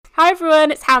Hi everyone,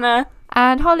 it's Hannah.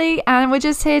 And Holly, and we're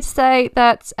just here to say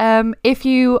that if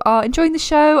you are enjoying the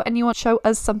show and you want to show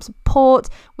us some support,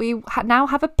 we now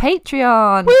have a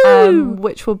Patreon,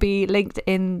 which will be linked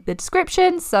in the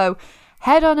description. So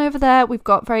head on over there. We've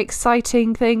got very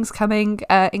exciting things coming,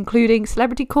 including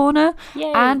Celebrity Corner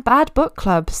and Bad Book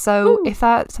Club. So if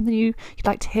that's something you'd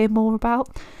like to hear more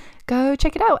about, go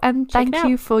check it out. And thank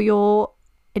you for your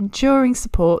enduring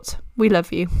support. We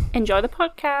love you. Enjoy the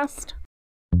podcast.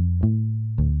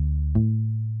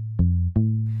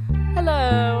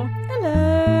 Hello.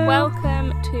 Hello.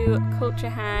 Welcome to Culture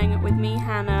Hang with me,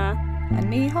 Hannah. And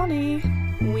me, Holly.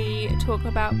 We talk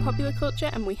about popular culture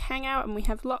and we hang out and we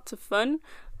have lots of fun.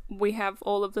 We have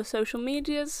all of the social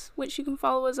medias which you can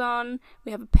follow us on.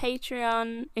 We have a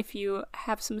Patreon if you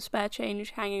have some spare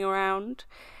change hanging around.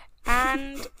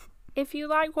 And if you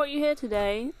like what you hear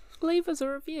today, leave us a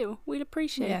review. We'd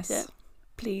appreciate it.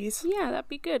 Please. Yeah, that'd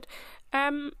be good.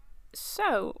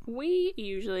 So, we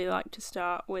usually like to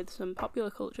start with some popular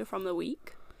culture from the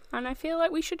week, and I feel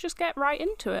like we should just get right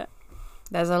into it.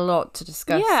 There's a lot to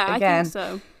discuss. Yeah, again. I think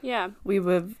so. Yeah. We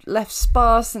were left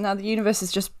sparse, and now the universe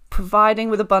is just providing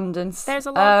with abundance. There's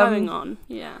a lot going on,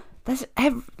 yeah. There's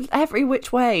every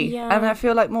which way, and I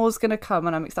feel like more's going to come,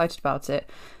 and I'm excited about it.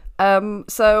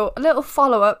 So, a little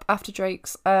follow-up after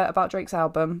Drake's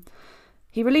album.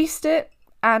 He released it,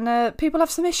 and people have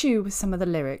some issue with some of the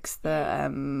lyrics that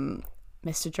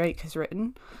Mr. Drake has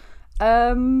written.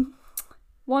 One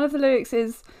of the lyrics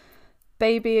is,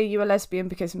 "Baby, are you a lesbian?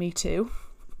 Because me too."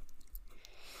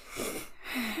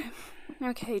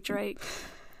 Okay, Drake.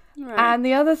 Right. And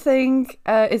the other thing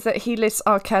is that he lists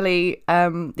R. Kelly,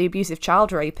 the abusive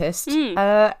child rapist,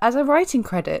 as a writing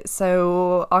credit.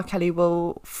 So R. Kelly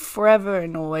will forever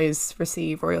and always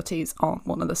receive royalties on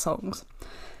one of the songs.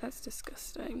 That's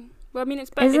disgusting. Well, I mean,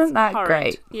 Isn't that horrid.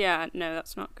 great? Yeah, no,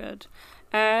 that's not good.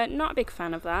 Not a big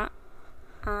fan of that.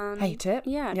 Hate it.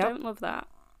 Yeah, don't love that.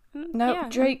 No, yeah,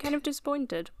 Drake. I'm kind of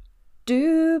disappointed.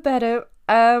 Do better.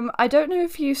 I don't know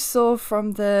if you saw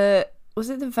from was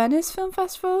it the Venice Film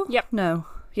Festival? Yep. No.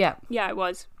 Yeah. Yeah, it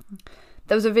was.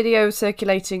 There was a video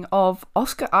circulating of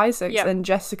Oscar Isaacs and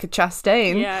Jessica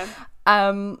Chastain.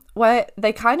 Yeah. Where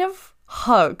they kind of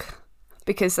hug.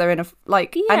 Because they're in a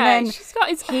and then she's got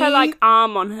her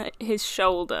arm on his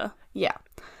shoulder. Yeah,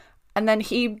 and then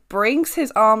he brings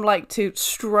his arm to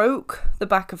stroke the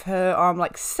back of her arm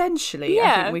sensually.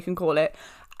 I think we can call it,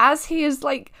 as he is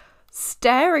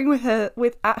staring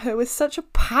at her with such a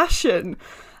passion,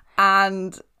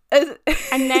 and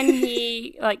then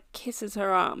he kisses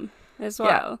her arm as well.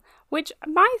 Yeah. Which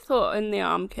my thought in the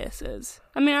arm kisses.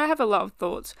 I mean, I have a lot of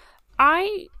thoughts.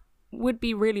 I would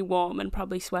be really warm and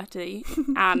probably sweaty,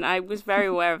 and I was very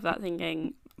aware of that,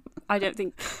 thinking I don't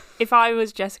think if I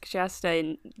was Jessica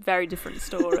Chastain, very different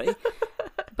story.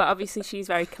 But obviously she's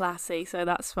very classy, so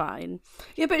that's fine.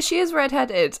 Yeah, but she is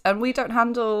redheaded and we don't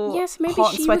handle maybe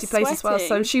hot and sweaty places as well,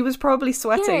 so she was probably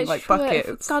sweating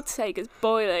buckets. For God's sake, it's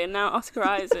boiling, and now Oscar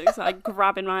Isaac's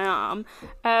grabbing my arm.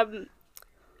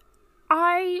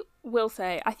 I will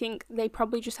say, I think they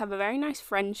probably just have a very nice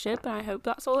friendship, and I hope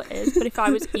that's all it is. But if I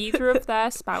was either of their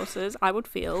spouses, I would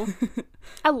feel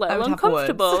a little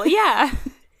uncomfortable. Yeah.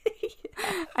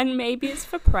 And maybe it's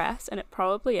for press, and it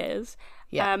probably is.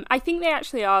 Yeah. I think they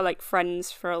actually are friends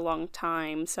for a long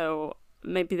time, so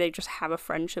maybe they just have a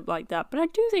friendship like that. But I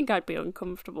do think I'd be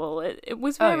uncomfortable. It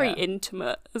was very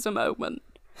intimate as a moment.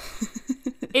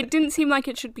 It didn't seem like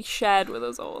it should be shared with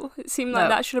us all. It seemed like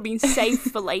that should have been safe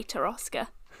for later, Oscar.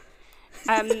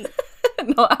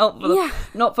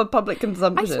 Not for public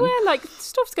consumption. I swear,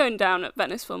 stuff's going down at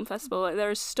Venice Film Festival.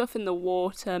 There is stuff in the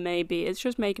water, maybe. It's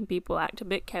just making people act a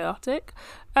bit chaotic.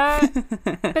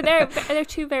 But they're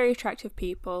two very attractive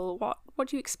people. What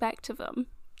do you expect of them?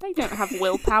 They don't have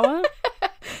willpower.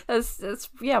 That's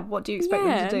what do you expect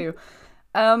them to do?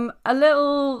 A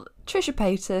little Trisha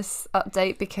Paytas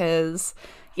update, because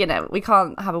we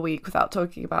can't have a week without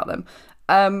talking about them.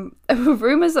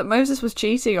 Rumours that Moses was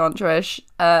cheating on Trish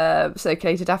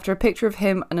circulated after a picture of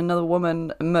him and another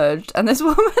woman emerged, and this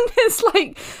woman is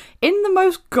in the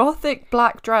most gothic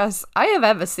black dress I have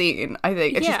ever seen, I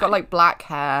think, and she's got black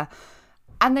hair,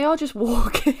 and they are just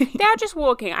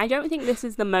walking. I don't think this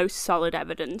is the most solid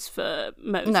evidence for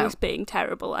Moses being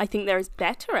terrible. I think there is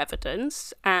better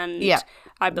evidence, and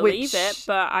I believe it,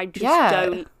 but I just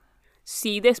don't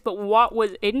see this. But what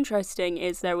was interesting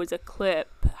is there was a clip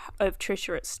of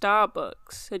Trisha at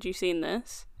Starbucks. Had you seen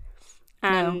this?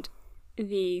 And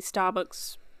the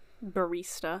Starbucks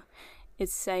barista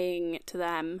is saying to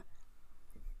them,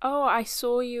 "Oh, I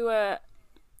saw you at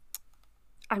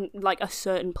a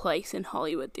certain place in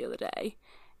Hollywood the other day,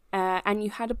 and you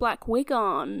had a black wig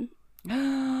on.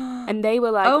 And they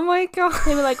were like, oh my God.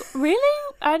 They were like, really?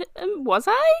 Was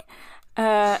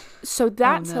I? So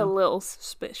that's a little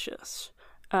suspicious.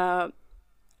 I'm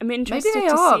interested Maybe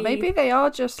they are. Maybe they are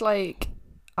just like,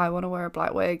 I want to wear a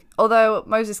black wig. Although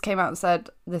Moses came out and said,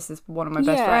 this is one of my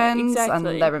best friends, and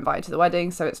they're invited to the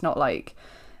wedding, so it's not like,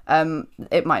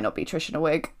 it might not be Trish in a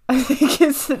wig. I think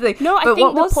it's the thing. No, I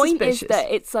think the point is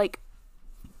that it's like,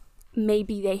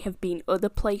 maybe they have been other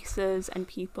places and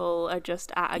people are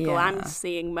just at a glance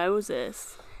seeing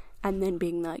Moses and then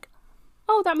being like,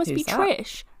 oh, that must be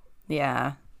Trish.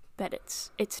 Yeah. But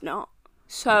it's not.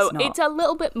 So it's a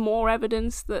little bit more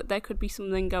evidence that there could be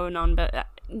something going on, but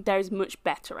there's much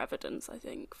better evidence, I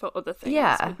think, for other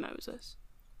things with Moses.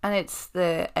 And it's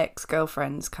the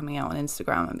ex-girlfriends coming out on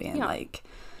Instagram and being like,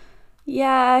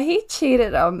 yeah, he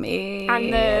cheated on me.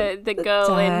 And the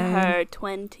girl in her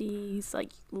 20s,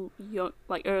 like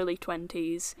early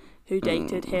 20s, who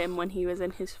dated him when he was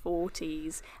in his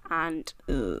 40s. And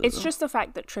it's just the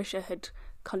fact that Trisha had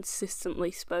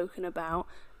consistently spoken about,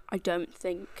 I don't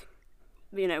think,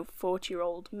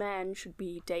 40-year-old men should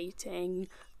be dating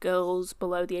girls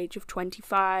below the age of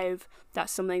 25.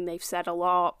 That's something they've said a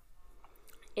lot.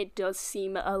 It does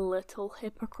seem a little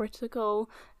hypocritical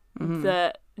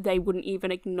that they wouldn't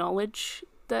even acknowledge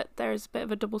that there's a bit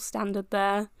of a double standard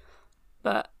there.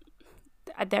 But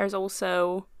there's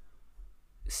also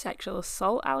sexual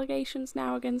assault allegations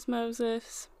now against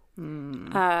Moses.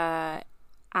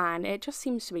 And it just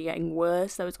seems to be getting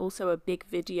worse. There was also a big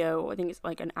video, I think it's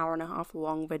like an hour and a half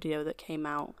long video that came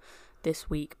out this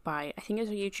week by, I think it's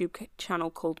a YouTube channel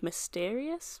called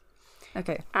Mysterious.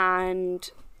 Okay. And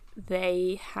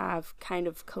they have kind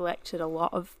of collected a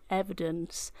lot of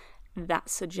evidence that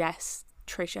suggests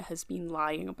Trisha has been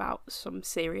lying about some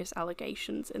serious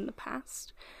allegations in the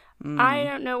past. I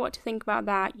don't know what to think about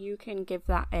that. You can give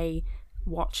that a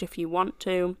watch if you want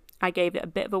to. I gave it a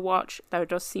bit of a watch. There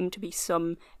does seem to be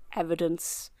some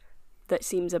evidence that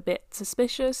seems a bit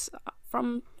suspicious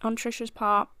on Trisha's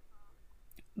part,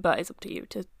 but it's up to you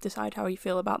to decide how you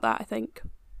feel about that, I think.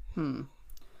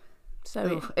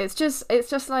 So it's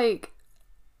just like,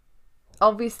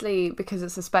 obviously because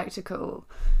it's a spectacle,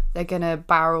 they're gonna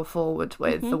barrel forward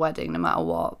with the wedding no matter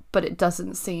what, but it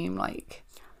doesn't seem like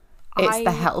it's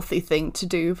the healthy thing to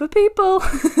do for people.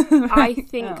 I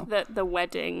think that the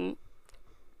wedding,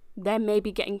 they're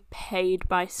maybe getting paid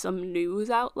by some news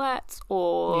outlets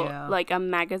or like a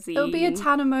magazine. It'll be a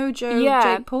Tana Mojo,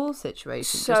 Jake Paul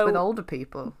situation, just with older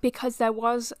people. Because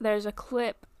there's a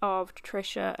clip of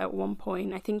Trisha at one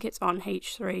point, I think it's on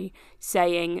H3,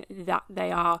 saying that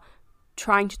they are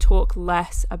trying to talk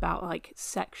less about like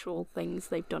sexual things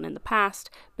they've done in the past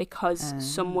because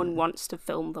someone wants to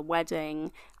film the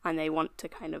wedding and they want to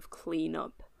kind of clean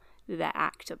up their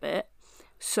act a bit.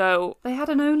 So they had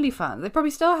an OnlyFans. They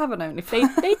probably still have an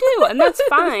OnlyFans. They do, and that's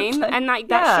fine. And like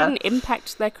that shouldn't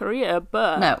impact their career.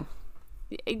 But no.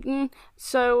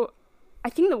 So I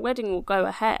think the wedding will go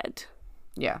ahead.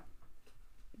 Yeah.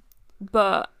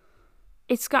 But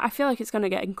I feel like it's going to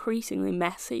get increasingly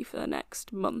messy for the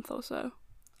next month or so.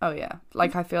 Oh yeah,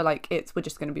 like I feel like we're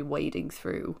just going to be wading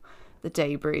through the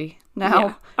debris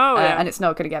now. Yeah. And it's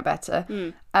not going to get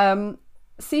better.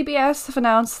 CBS have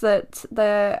announced that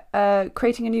they're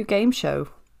creating a new game show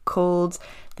called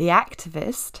The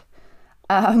Activist,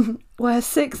 where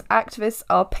 6 activists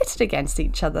are pitted against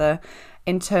each other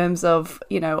in terms of,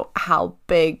 how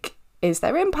big is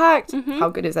their impact, how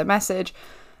good is their message,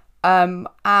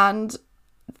 and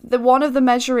one of the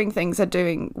measuring things they're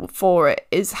doing for it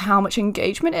is how much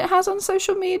engagement it has on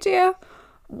social media,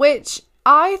 which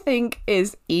I think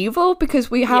is evil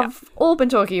because we have all been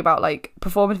talking about like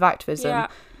performative activism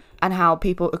and how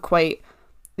people equate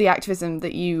the activism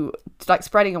that you like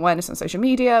spreading awareness on social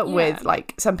media with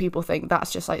like some people think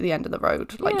that's just like the end of the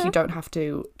road, like you don't have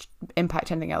to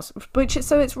impact anything else,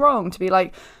 so it's wrong to be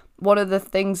like one of the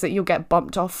things that you'll get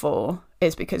bumped off for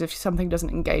is because if something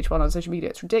doesn't engage well on social media,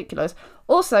 it's ridiculous.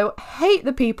 Also, hate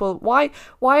the people. Why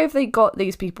have they got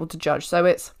these people to judge? So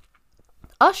it's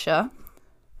Usher,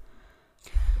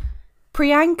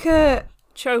 Priyanka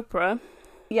Chopra,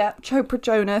 Chopra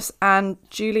Jonas, and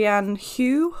Julianne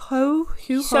Hough.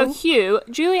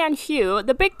 Julianne Hough,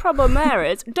 the big problem there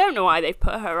is, don't know why they've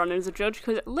put her on as a judge,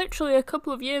 because literally a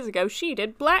couple of years ago she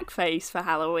did blackface for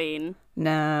Halloween.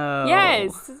 No.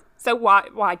 Yes. So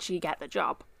why'd she get the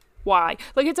job? Why?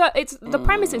 Like it's the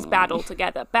premise is bad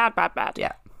altogether. Bad.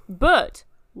 Yeah. But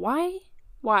why?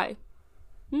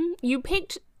 You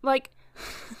picked like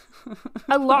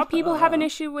a lot of people have an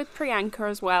issue with Priyanka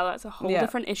as well. That's a whole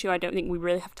different issue. I don't think we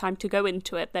really have time to go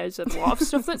into it. There's a lot of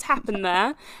stuff that's happened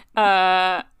there.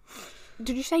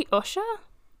 did you say Usher?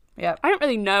 Yeah. I don't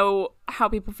really know how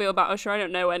people feel about Usher. I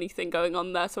don't know anything going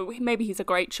on there, so maybe he's a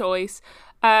great choice.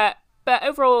 But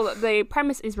overall, the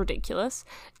premise is ridiculous.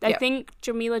 I think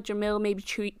Jamila Jamil maybe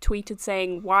tweeted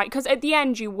saying why, because at the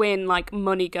end you win like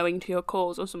money going to your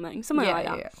cause or something like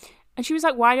that. Yeah. And she was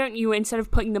like, why don't you, instead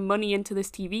of putting the money into this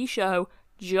TV show,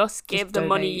 just give the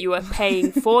money you are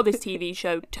paying for this TV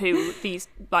show to these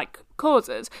like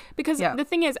causes? Because the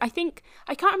thing is, I can't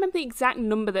remember the exact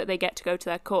number that they get to go to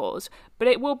their cause, but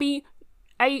it will be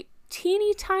a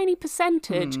teeny tiny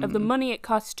percentage of the money it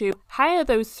costs to hire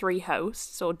those 3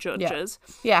 hosts or judges.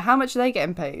 Yeah, how much are they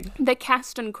getting paid? The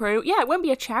cast and crew. Yeah, it won't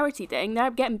be a charity thing. They're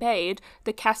getting paid.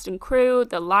 The cast and crew,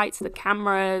 the lights, the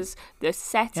cameras, the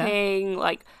setting,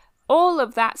 like all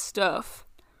of that stuff.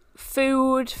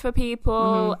 Food for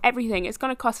people, everything. It's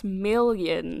going to cost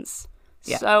millions.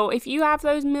 Yeah. So if you have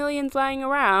those millions lying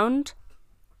around,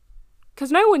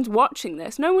 because no one's watching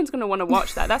this, no one's going to want to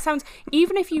watch that. That sounds,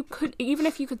 even if you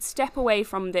could step away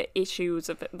from the issues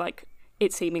of like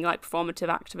it seeming like performative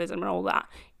activism and all that,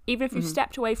 even if you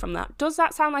stepped away from that, does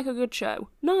that sound like a good show?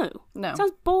 No. It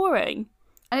sounds boring.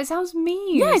 And it sounds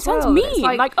mean. Yeah, it sounds mean. It's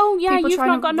like, oh yeah, you've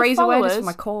not got enough raise followers. Awareness for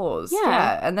my cause.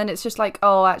 Yeah. And then it's just like,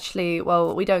 oh, actually,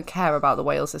 well, we don't care about the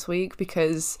whales this week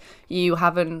because you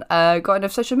haven't got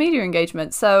enough social media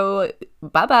engagement. So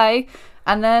bye bye.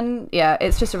 And then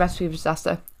it's just a recipe for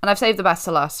disaster. And I've saved the best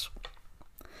to last.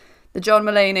 The John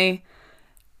Mulaney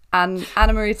and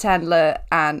Anna Marie Tendler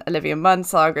and Olivia Munn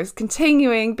saga is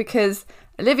continuing because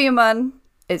Olivia Munn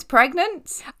is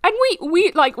pregnant. And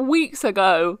we like weeks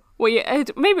ago.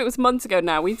 Maybe it was months ago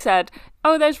now, we said,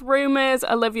 oh, there's rumours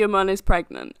Olivia Munn is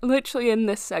pregnant, literally in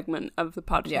this segment of the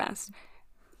podcast. Yeah.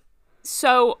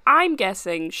 So I'm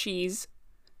guessing she's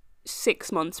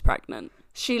 6 months pregnant.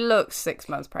 She looks 6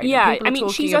 months pregnant. Yeah, People are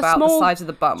talking about the size of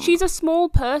the bump. She's a small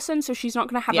person, so she's not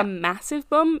going to have a massive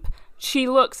bump. She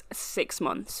looks 6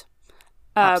 months.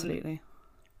 Absolutely.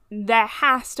 There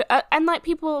has to... and like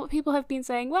people have been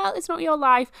saying, well, it's not your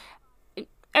life.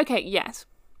 Okay, yes.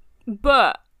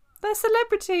 But... They're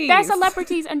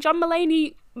celebrities. And John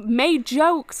Mulaney made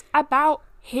jokes about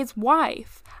his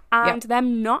wife and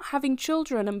them not having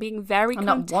children and being very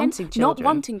content, not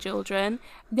wanting children.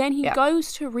 Then he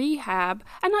goes to rehab,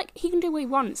 and like he can do what he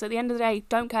wants. At the end of the day,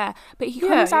 don't care. But he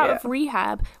comes out of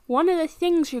rehab. One of the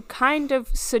things you're kind of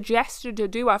suggested to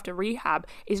do after rehab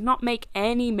is not make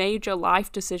any major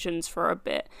life decisions for a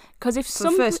bit, because if the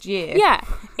first year,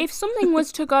 if something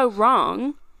was to go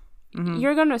wrong.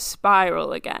 You're going to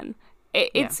spiral again.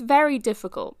 It's very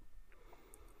difficult.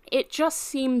 It just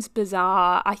seems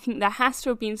bizarre. I think there has to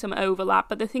have been some overlap,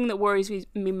 but the thing that worries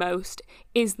me most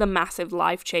is the massive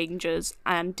life changes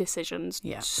and decisions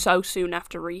so soon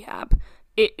after rehab.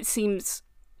 It seems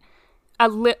a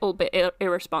little bit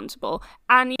irresponsible.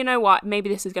 And you know what? Maybe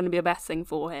this is going to be the best thing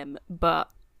for him,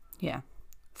 but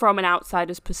from an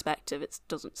outsider's perspective, it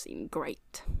doesn't seem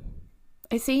great.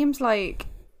 It seems like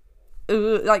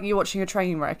you're watching a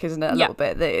train wreck, isn't it? A little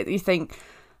bit. That you think,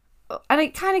 and I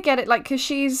kind of get it, like,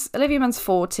 because Olivia Munn's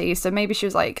 40, so maybe she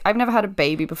was like, I've never had a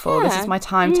baby before. This is my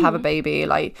time to have a baby.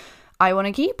 Like, I want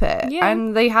to keep it. Yeah.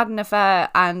 And they had an affair,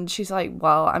 and she's like,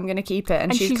 well, I'm going to keep it.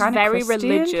 And she's kind of very Christian.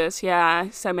 Religious,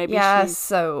 so maybe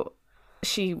so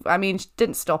she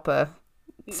didn't stop her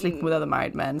sleeping with other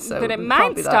married men, so but it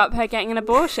might stop her getting an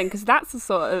abortion, because that's the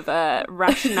sort of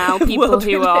rationale people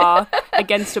who are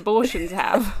against abortions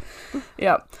have.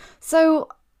 Yeah. So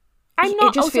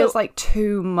it just feels like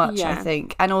too much, I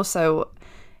think. And also,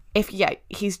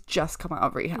 he's just come out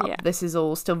of rehab. Yeah. This is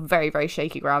all still very, very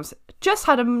shaky grounds. Just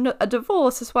had a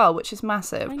divorce as well, which is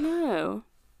massive. I know.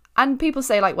 And people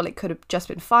say, like, well, it could have just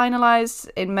been finalised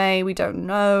in May. We don't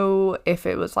know if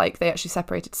it was like they actually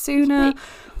separated sooner.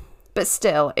 But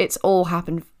still, it's all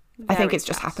happened. I think it's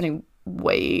just happening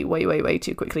way, way, way, way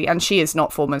too quickly. And she is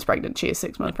not 4 months pregnant. She is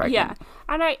 6 months pregnant. Yeah.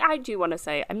 And I do want to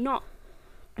say, I'm not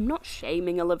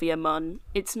shaming Olivia Munn.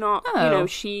 It's not,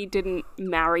 she didn't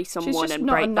marry someone and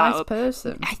break that up.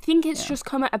 Person. I think it's just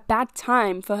come at a bad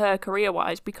time for her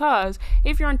career-wise, because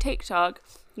if you're on TikTok,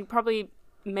 you've probably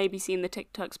maybe seen the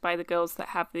TikToks by the girls that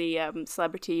have the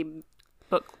celebrity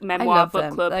memoir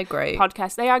book club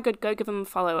podcast. They are good. Go give them a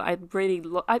follow. I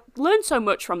learned so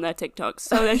much from their TikToks,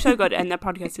 so they're so good, and their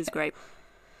podcast is great.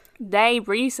 They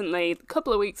recently, a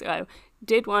couple of weeks ago,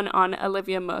 did one on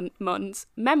Olivia Munn's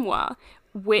memoir,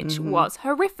 which was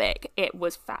horrific. It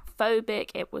was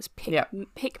fat-phobic. It was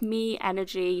pick-me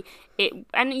energy.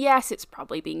 And yes, it's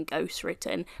probably been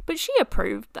ghostwritten, but she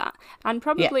approved that and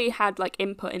probably had like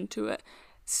input into it.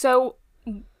 So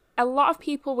a lot of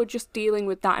people were just dealing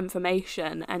with that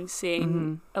information and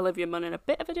seeing Olivia Munn in a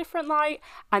bit of a different light.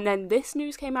 And then this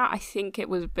news came out. I think it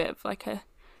was a bit of like a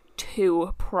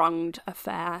two-pronged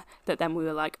affair that then we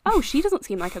were like, oh, she doesn't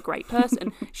seem like a great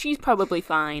person. She's probably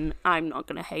fine. I'm not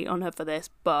going to hate on her for this,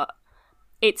 but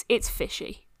it's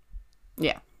fishy.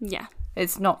 Yeah. Yeah.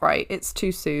 It's not right. It's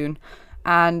too soon.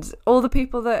 And all the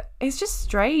people that... It's just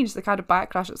strange, the kind of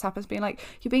backlash that's happened, being like,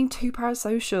 you're being too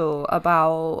parasocial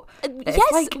about...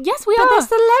 Yes, we but are. they're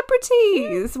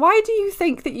celebrities. Why do you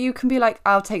think that you can be like,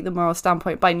 I'll take the moral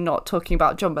standpoint by not talking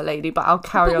about John Mulaney, but I'll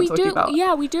carry on talking about...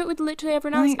 Yeah, we do it with literally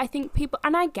everyone else. I think people...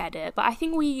 And I get it, but I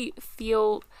think we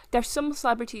feel... There's some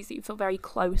celebrities that you feel very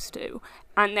close to.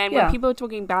 And then when people are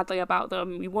talking badly about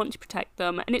them, we want to protect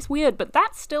them. And it's weird, but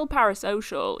that's still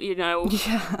parasocial, you know?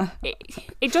 Yeah.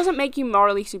 It doesn't make you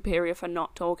morally superior for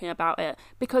not talking about it.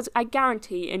 Because I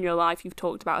guarantee in your life you've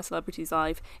talked about a celebrity's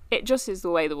life. It just is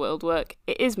the way the world works.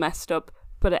 It is messed up,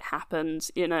 but it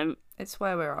happens, you know? It's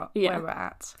where we're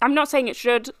at. I'm not saying it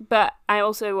should, but I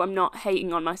also am not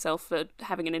hating on myself for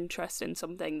having an interest in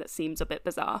something that seems a bit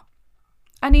bizarre.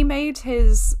 And he made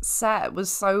his set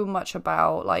was so much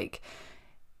about, like,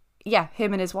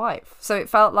 him and his wife. So it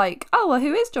felt like, oh, well,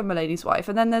 who is John Mulaney's wife?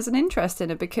 And then there's an interest in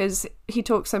it because he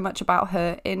talks so much about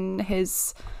her in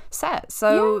his set.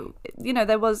 So, you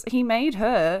know, he made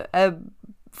her a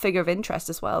figure of interest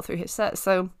as well through his set.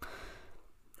 So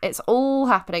it's all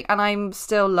happening. And I'm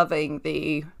still loving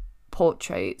the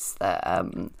portraits that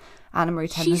Anna Marie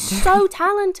Tenman. She's so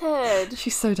talented.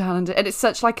 She's so talented. And it's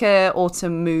such like a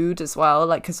autumn mood as well,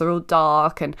 like because they're all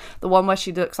dark, and the one where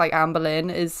she looks like Anne Boleyn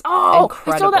is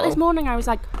incredible. I saw that this morning. I was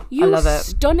like, you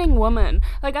stunning woman.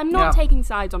 Like, I'm not taking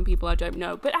sides on people I don't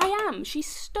know, but I am. She's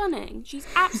stunning. She's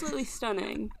absolutely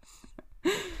stunning.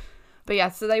 But yeah,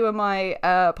 so they were my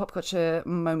pop culture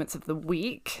moments of the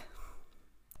week.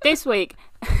 This week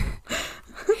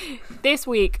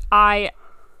I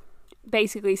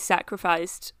basically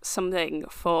sacrificed something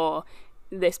for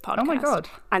this podcast. Oh my god.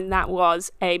 And that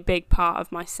was a big part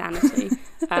of my sanity.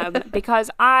 Because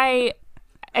I,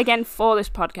 again, for this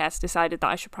podcast, decided that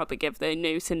I should probably give the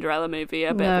new Cinderella movie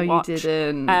a bit of a watch. No, you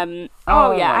didn't.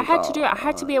 I had to do it. I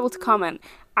had to be able to comment.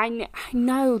 I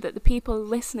know that the people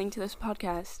listening to this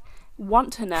podcast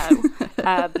want to know.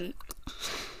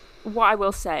 What I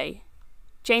will say,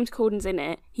 James Corden's in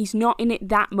it. He's not in it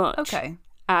that much. Okay.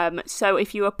 So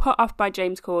if you were put off by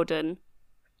James Corden,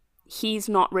 he's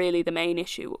not really the main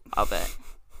issue of it.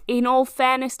 In all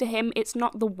fairness to him, it's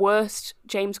not the worst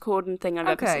James Corden thing I've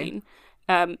ever seen.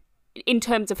 In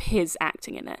terms of his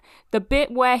acting in it. The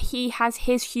bit where he has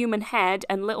his human head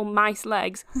and little mice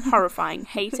legs, horrifying.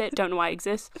 Hate it, don't know why it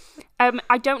exists.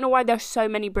 I don't know why there's so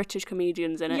many British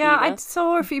comedians in it Yeah, either, I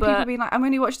saw a few people being like, I'm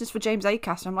only watching this for James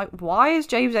Acaster. I'm like, why is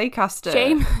James Acaster?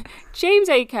 James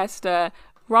Acaster,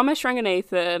 Ramesh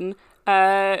Ranganathan,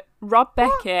 Rob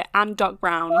Beckett and Doc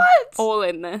Brown all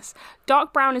in this.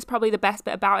 Doc Brown is probably the best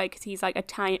bit about it because he's like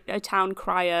a town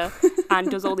crier and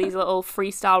does all these little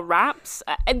freestyle raps.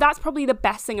 And that's probably the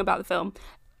best thing about the film.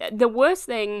 The worst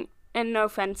thing, and no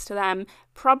offense to them,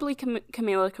 probably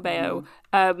Camila Cabello,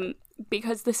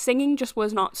 because the singing just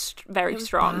was not very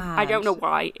strong. Bad. I don't know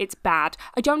why. It's bad.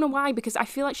 I don't know why, because I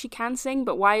feel like she can sing,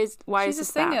 but why is She's this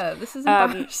a singer. bad? This is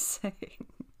embarrassing.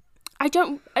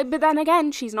 But then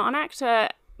again, she's not an actor.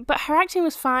 But her acting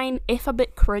was fine, if a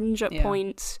bit cringe at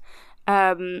points.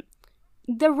 The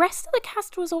rest of the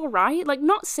cast was all right. Like,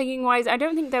 not singing wise, I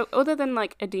don't think other than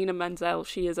like Idina Menzel,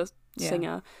 she is a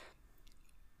singer.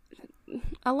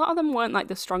 A lot of them weren't like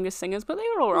the strongest singers, but they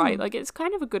were all right. Like, it's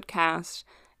kind of a good cast.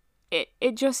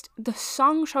 It just, the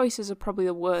song choices are probably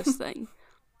the worst thing.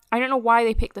 I don't know why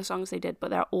they picked the songs they did,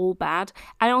 but they're all bad.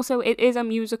 And also, it is a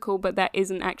musical, but there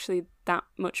isn't actually that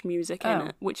much music in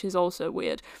it, which is also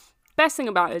weird. Best thing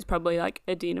about it is probably like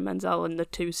Idina Menzel and the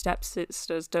two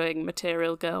stepsisters doing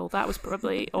Material Girl. That was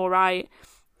probably all right.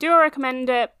 Do I recommend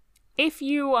it? If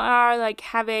you are like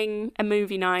having a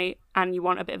movie night and you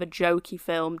want a bit of a jokey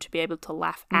film to be able to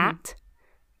laugh at,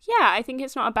 yeah, I think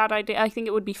it's not a bad idea. I think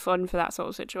it would be fun for that sort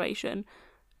of situation.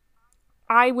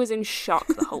 I was in shock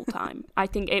the whole time. I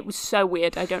think it was so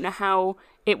weird. I don't know how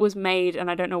it was made,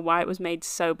 and I don't know why it was made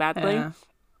so badly. Yeah.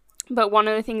 But one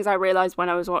of the things I realised when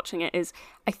I was watching it is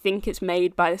I think it's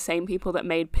made by the same people that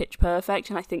made Pitch Perfect,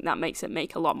 and I think that makes it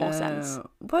make a lot more sense.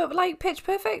 But, like, Pitch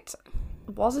Perfect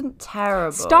wasn't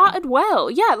terrible. Started well.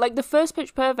 Yeah, like the first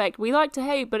Pitch Perfect, we liked to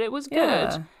hate, but it was good.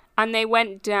 Yeah. And they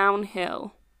went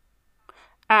downhill.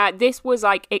 This was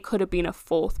like, it could have been a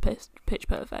fourth Pitch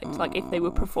Perfect, like if they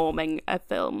were performing a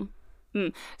film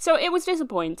So it was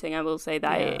disappointing, I will say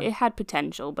that. It had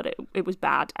potential, but it was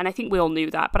bad. And I think we all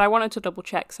knew that. But I wanted to double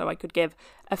check so I could give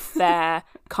a fair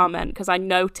comment, because I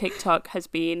know TikTok has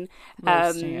been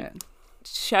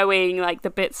showing like the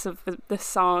bits of the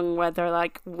song where they're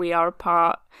like, "We are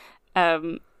apart,"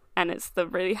 and it's the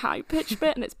really high pitched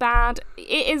bit, and it's bad.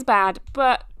 It is bad,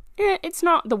 but it's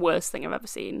not the worst thing I've ever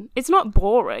seen. It's not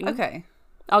boring. Okay.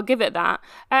 I'll give it that.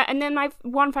 And then my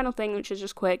one final thing, which is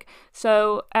just quick.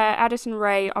 So Addison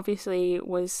Rae obviously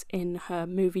was in her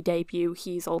movie debut,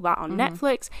 He's All That, on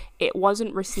Netflix. It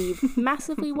wasn't received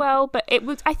massively well, but it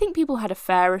was. I think people had a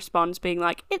fair response, being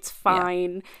like, "It's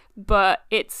fine," but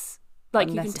it's like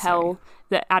you can tell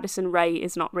that Addison Rae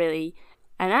is not really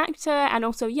an actor, and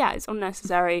also it's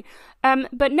unnecessary.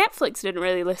 But Netflix didn't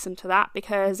really listen to that,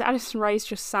 because Addison Rae's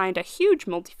just signed a huge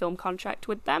multi-film contract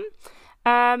with them.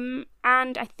 And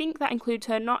I think that includes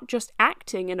her not just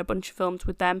acting in a bunch of films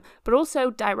with them, but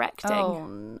also directing.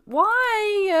 Oh,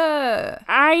 why?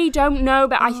 I don't know,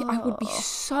 but I would be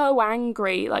so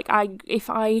angry. Like, if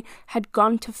I had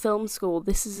gone to film school,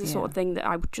 this is the sort of thing that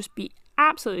I would just be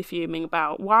absolutely fuming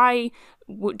about. Why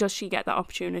does she get that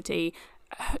opportunity?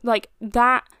 Like,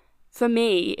 that, for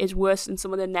me, is worse than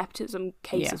some of the nepotism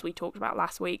cases we talked about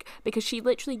last week, because she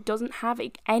literally doesn't have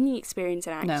any experience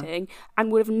in acting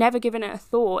and would have never given it a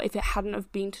thought if it hadn't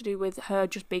have been to do with her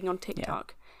just being on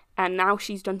TikTok. And now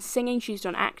she's done singing, she's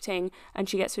done acting, and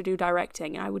she gets to do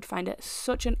directing. And I would find it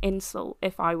such an insult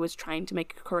if I was trying to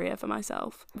make a career for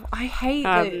myself. I hate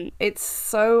it. It's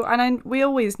so... And we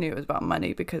always knew it was about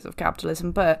money because of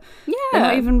capitalism, but they're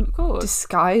not even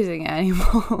disguising it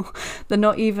anymore. They're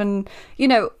not even...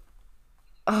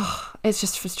 it's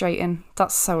just frustrating.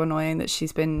 That's so annoying that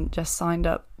she's been just signed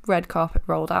up, red carpet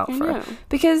rolled out for it,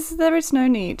 because there is no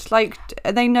need. Like,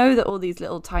 they know that all these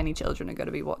little tiny children are going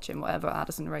to be watching whatever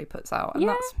Addison Rae puts out, and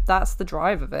that's the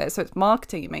drive of it. So it's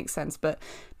marketing, it makes sense, but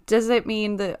does it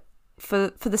mean that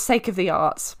for the sake of the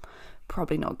arts,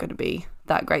 probably not going to be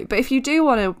that great? But if you don't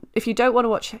want to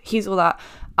watch He's All That,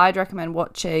 I'd recommend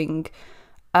watching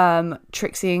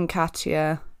Trixie and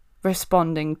Katya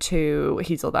responding to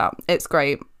He's All That. It's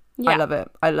great. I love it.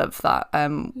 I love that.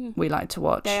 We like to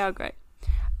watch. They are great.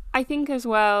 I think as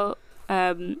well,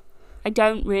 I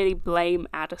don't really blame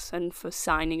Addison for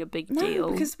signing a big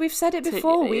deal. Because we've said it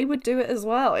before. We would do it as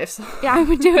well. I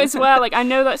would do it as well. Like, I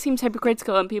know that seems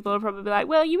hypocritical, and people are probably like,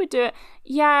 well, you would do it.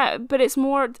 Yeah, but it's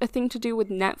more a thing to do with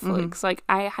Netflix. Like,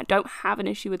 I don't have an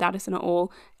issue with Addison at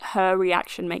all. Her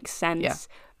reaction makes sense. Yeah.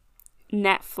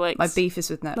 Netflix. My beef is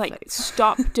with Netflix. Like,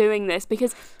 stop doing this,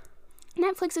 because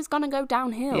Netflix is gonna go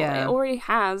downhill. It already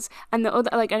has, and the other,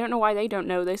 like, I don't know why they don't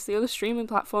know this. The other streaming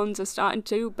platforms are starting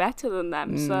to do better than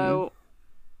them. So,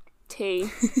 T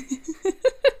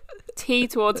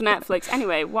towards Netflix.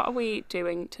 Anyway, what are we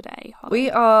doing today, Holly? We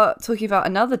are talking about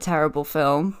another terrible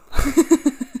film.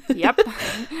 Yep.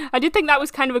 I did think that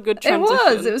was kind of a good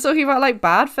transition. It was talking about like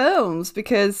bad films,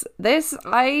 because this,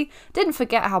 I didn't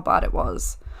forget how bad it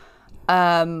was.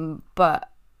 But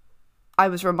I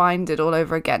was reminded all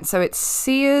over again. So it's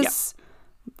Sia's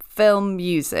film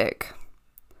music.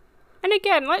 And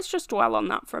again, let's just dwell on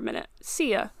that for a minute.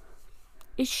 Sia,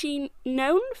 is she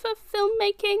known for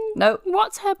filmmaking? No.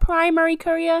 What's her primary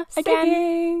career again?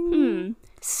 Singing.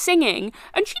 Singing.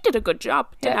 And she did a good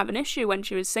job. Didn't have an issue when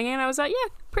she was singing. I was like,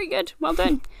 yeah, pretty good. Well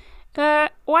done.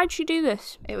 Why'd she do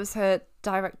this? It was her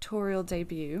directorial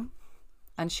debut,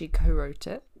 and she co-wrote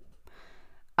it.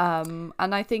 And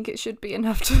I think it should be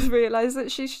enough to realise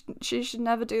that she should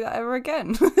never do that ever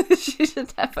again. She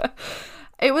should never.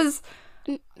 It was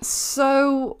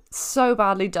so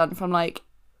badly done, from like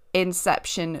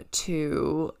inception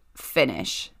to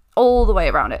finish, all the way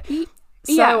around it.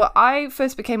 So I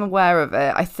first became aware of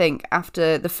it, I think,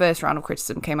 after the first round of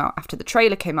criticism came out, after the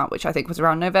trailer came out, which I think was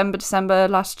around November, December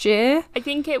last year. I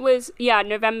think it was,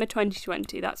 November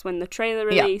 2020. That's when the trailer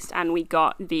released, and we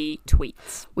got the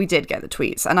tweets. We did get the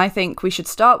tweets, and I think we should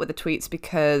start with the tweets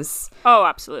because... Oh,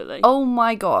 absolutely. Oh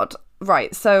my God.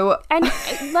 Right, so... And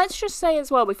let's just say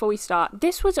as well, before we start,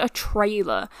 this was a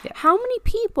trailer. Yeah. How many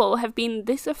people have been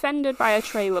this offended by a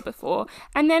trailer before?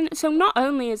 And then, so not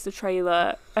only is the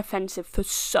trailer offensive for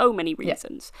so many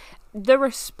reasons, the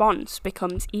response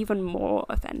becomes even more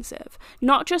offensive.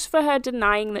 Not just for her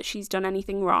denying that she's done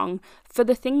anything wrong, for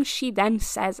the things she then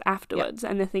says afterwards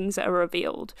and the things that are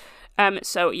revealed.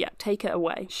 So, take it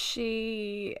away.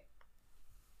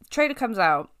 Trailer comes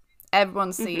out.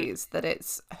 Everyone sees that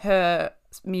it's her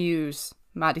muse,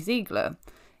 Maddie Ziegler,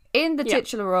 in the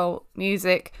titular role,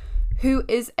 music, who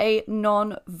is a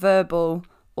non-verbal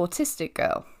autistic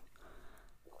girl.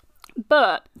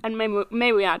 But, and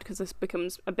may we add, because this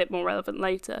becomes a bit more relevant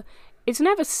later, it's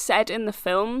never said in the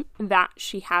film that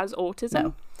she has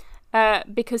autism.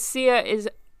 Because Sia is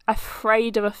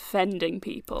afraid of offending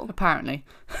people. Apparently.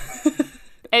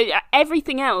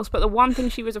 Everything else, but the one thing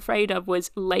she was afraid of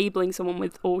was labeling someone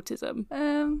with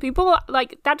autism. People,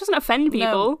 like, that doesn't offend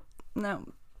people.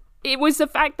 No. It was the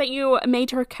fact that you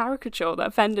made her a caricature that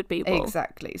offended people.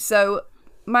 Exactly. So,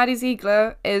 Maddie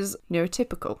Ziegler is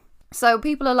neurotypical. So,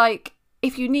 people are like,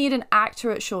 if you need an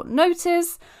actor at short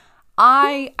notice,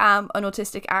 I am an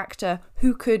autistic actor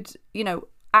who could, you know,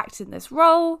 act in this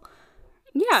role.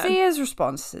 Yeah. Sia's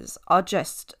responses are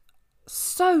just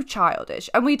so childish,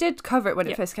 and we did cover it when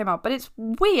it first came out, but it's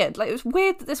weird. Like, it was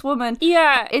weird that this woman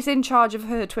is in charge of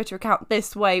her Twitter account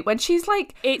this way when she's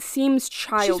like, it seems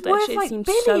childish. She's worth, like, it seems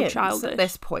billions so childish at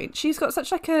this point. She's got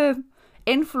such like a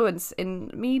influence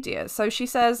in media. So she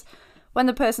says, when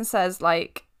the person says,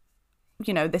 like,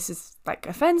 you know, this is like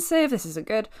offensive, this isn't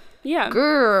good. Yeah.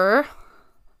 Grr.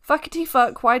 Fuckity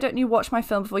fuck, why don't you watch my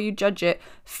film before you judge it?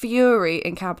 Fury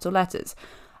in capital letters.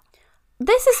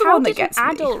 This is the one that gets me.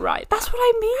 How did an adult write that? That's what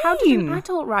I mean. How did an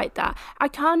adult write that?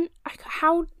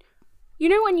 How... You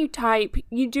know when you type,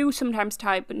 you do sometimes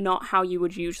type not how you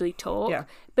would usually talk,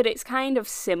 but it's kind of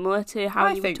similar to how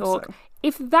you would talk. So.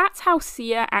 If that's how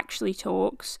Sia actually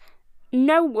talks,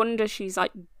 no wonder she's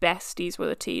like besties with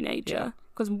a teenager.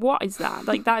 Because what is that?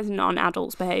 Like, that is not an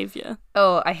adult's behaviour.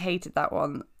 Oh, I hated that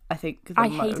one. I think I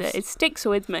hate it. It sticks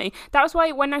with me. That was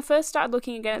why when I first started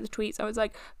looking again at the tweets, I was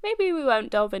like, maybe we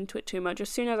won't delve into it too much. As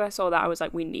soon as I saw that, I was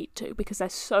like, we need to, because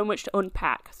there's so much to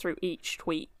unpack through each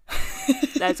tweet.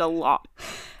 There's a lot.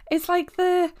 It's like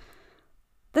there's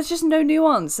just no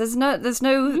nuance. There's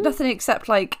nothing except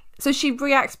like, so she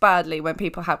reacts badly when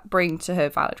people bring to her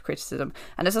valid criticism,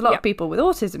 and there's a lot of people with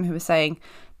autism who are saying,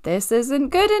 this isn't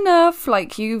good enough.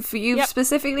 Like, you've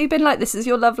specifically been like, this is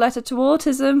your love letter to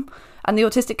autism and the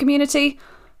autistic community.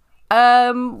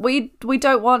 We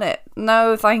don't want it.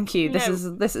 No, thank you. This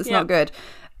is not good.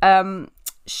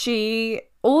 She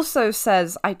also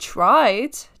says, I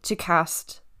tried to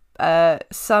cast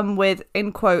some with,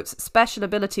 in quotes, special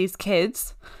abilities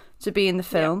kids to be in the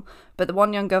film, but the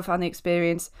one young girl found the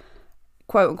experience,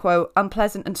 quote unquote,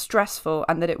 unpleasant and stressful,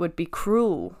 and that it would be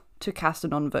cruel to cast a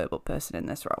non-verbal person in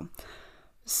this role.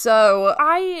 So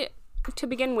I, to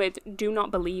begin with, do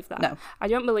not believe that. No. I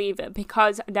don't believe it,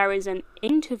 because there is an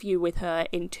interview with her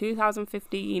in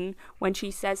 2015 when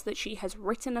she says that she has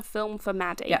written a film for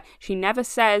Maddie. Yeah. She never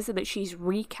says that she's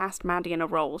recast Maddie in a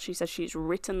role. She says she's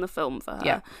written the film for her.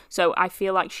 Yeah. So I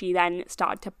feel like she then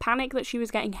started to panic that she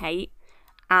was getting hate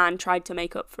and tried to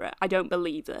make up for it. I don't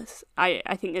believe this. I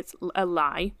think it's a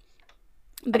lie.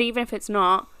 But even if it's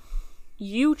not,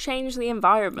 you change the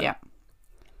environment. Yeah.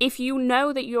 If you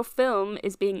know that your film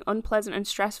is being unpleasant and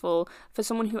stressful for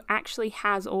someone who actually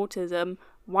has autism,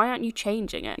 why aren't you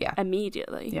changing it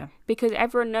immediately? Yeah. Because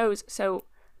everyone knows, so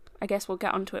I guess we'll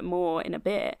get onto it more in a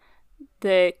bit.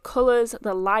 The colours,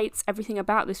 the lights, everything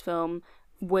about this film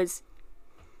was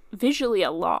visually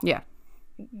a lot. Yeah.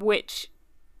 Which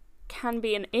can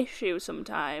be an issue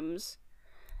sometimes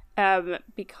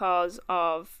because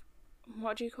of,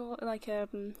 what do you call it? Like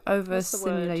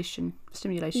overstimulation.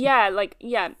 Stimulation.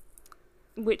 Yeah,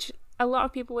 which a lot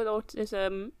of people with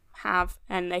autism have,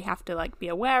 and they have to like be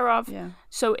aware of. Yeah.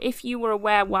 So if you were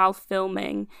aware while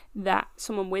filming that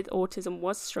someone with autism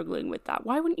was struggling with that,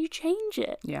 why wouldn't you change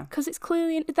it? Yeah. Because it's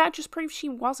clearly, that just proves she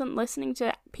wasn't listening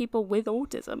to people with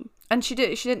autism. And she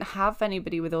didn't have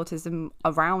anybody with autism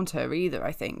around her either,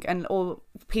 I think, and all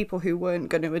people who weren't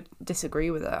going to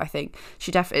disagree with her. I think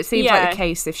it seems like the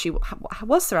case if she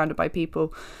was surrounded by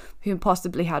people who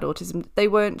possibly had autism,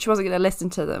 she wasn't going to listen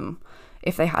to them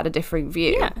if they had a different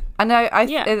view. Yeah. And I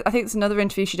think it's another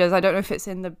interview she does. I don't know if it's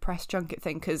in the press junket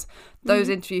thing, because those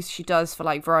interviews she does for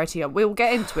like Variety, we'll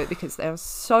get into it because they're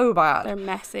so bad. They're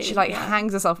messy. She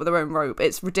hangs herself with her own rope.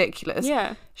 It's ridiculous.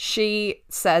 Yeah. She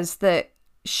says that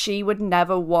she would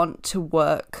never want to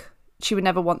work. She would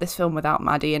never want this film without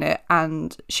Maddie in it,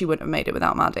 and she wouldn't have made it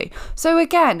without Maddie. So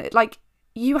again, like,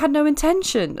 you had no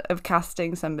intention of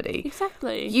casting somebody.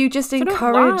 Exactly. You just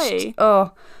encouraged.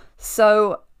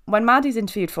 So when Maddie's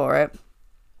interviewed for it,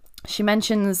 she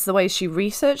mentions the way she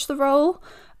researched the role,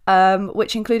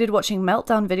 which included watching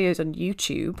meltdown videos on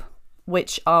YouTube,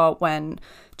 which are when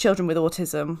children with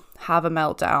autism have a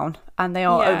meltdown and they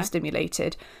are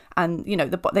overstimulated, and you know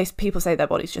people say their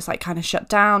bodies just like kind of shut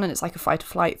down and it's like a fight or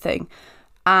flight thing,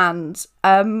 and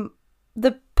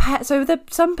the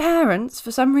some parents,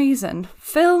 for some reason,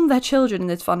 film their children in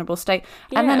this vulnerable state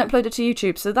and then upload it to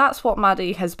YouTube. So that's what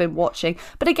Maddie has been watching.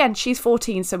 But again, she's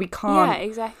 14, so we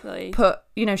can't put,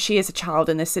 she is a child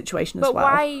in this situation as well. But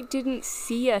why didn't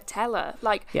Sia tell her?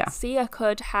 Like, Sia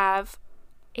could have,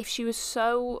 if she was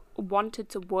so wanted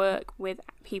to work with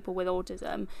people with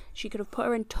autism, she could have put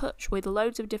her in touch with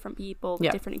loads of different people,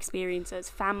 different experiences,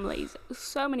 families,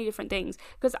 so many different things.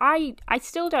 Because I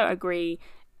still don't agree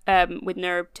with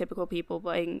neurotypical people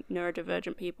playing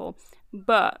neurodivergent people,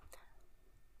 but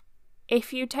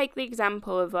if you take the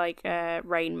example of like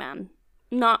Rain Man,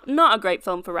 not a great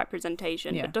film for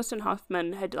representation, but Dustin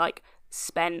Hoffman had like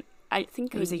spent, I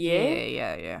think it was a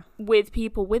year with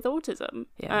people with autism,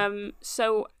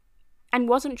 so, and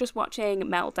wasn't just watching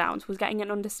meltdowns, was getting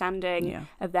an understanding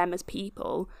of them as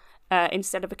people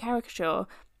instead of a caricature.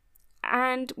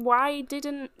 And why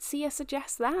didn't Sia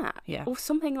suggest that? Or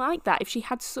something like that, if she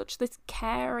had such this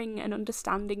caring and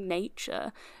understanding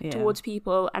nature towards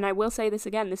people. And I will say this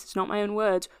again, this is not my own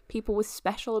words, people with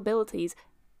special abilities.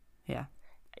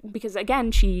 Because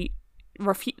again, she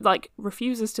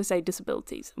refuses to say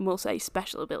disabilities and will say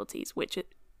special abilities, which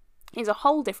is a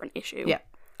whole different issue. Yeah,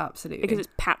 absolutely. Because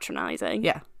it's patronising.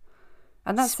 Yeah.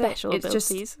 And that's special abilities.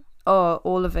 Just,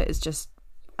 all of it is just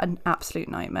an absolute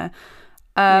nightmare.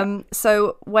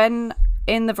 So when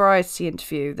in the Variety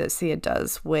interview that Sia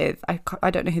does with, I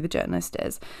don't know who the journalist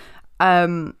is,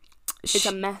 it's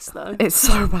a mess though. It's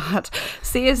so bad.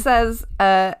 Sia says,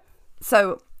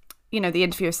 so, the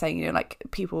interviewer is saying,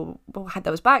 people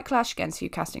there was backlash against you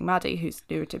casting Maddie, who's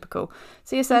neurotypical.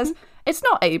 Sia says, it's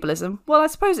not ableism. Well, I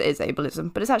suppose it is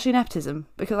ableism, but it's actually nepotism,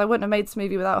 because I wouldn't have made this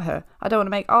movie without her. I don't want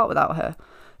to make art without her.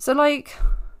 So,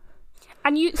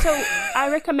 so I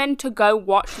recommend to go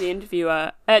watch the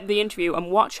interview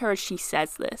and watch her as she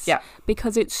says this. Yeah.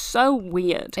 Because it's so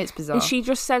weird. It's bizarre. And she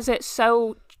just says it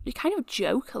so kind of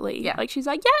jokily. Yeah. Like, she's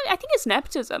like, I think it's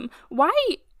nepotism. Why?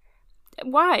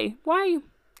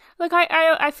 Like,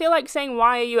 I feel like saying,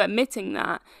 why are you admitting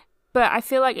that? But I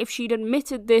feel like if she'd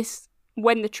admitted this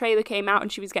when the trailer came out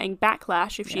and she was getting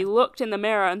backlash, if she looked in the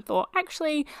mirror and thought,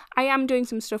 actually, I am doing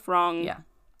some stuff wrong. Yeah.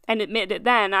 And admitted it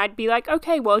then, I'd be like,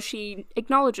 okay, well, she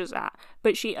acknowledges that.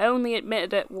 But she only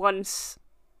admitted it once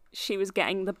she was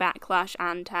getting the backlash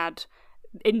and had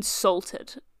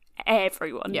insulted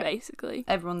everyone, basically.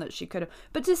 Everyone that she could have.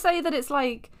 But to say that it's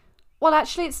like, well,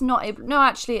 actually, it's not.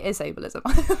 Actually, it is ableism.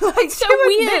 Like, so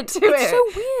weird. It's so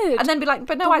weird. And then be like,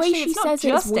 but no, actually, it's not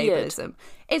just ableism.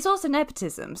 It's also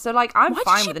nepotism. So, like, I'm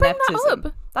fine with the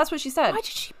nepotism. That's what she said. Why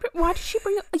did she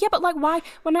bring it? Yeah, but like, why?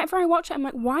 Whenever I watch it, I'm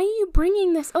like, why are you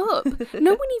bringing this up?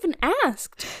 No one even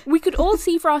asked. We could all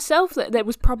see for ourselves that there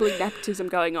was probably nepotism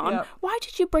going on. Yep. Why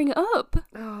did you bring it up?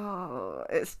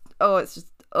 It's just.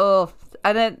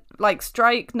 And then, like,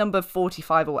 strike number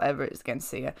 45 or whatever it is against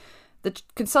Sia. The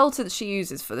consultant that she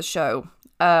uses for the show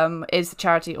is the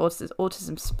charity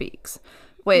Autism Speaks,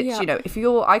 which,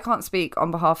 I can't speak on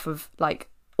behalf of, like,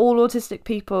 all autistic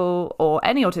people or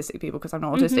any autistic people because I'm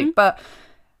not autistic, but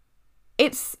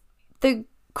it's the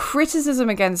criticism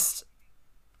against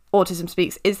Autism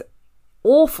Speaks is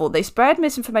awful. They spread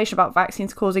misinformation about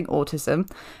vaccines causing autism,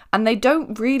 and they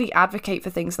don't really advocate for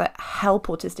things that help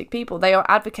autistic people. They are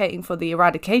advocating for the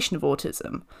eradication of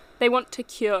autism. They want to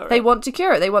cure it. They want to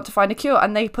cure it. They want to find a cure,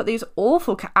 and they put these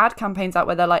awful ad campaigns out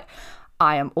where they're like,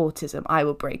 I am autism, I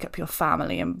will break up your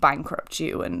family and bankrupt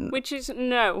you and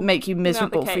make you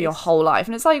miserable for your whole life.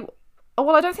 And it's like, oh,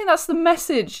 well, I don't think that's the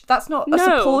message. That's not a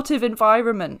supportive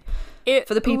environment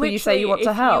for the people you say you want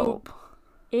to help.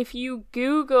 If you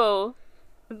Google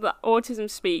the Autism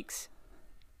Speaks,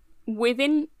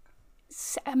 within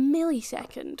a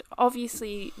millisecond,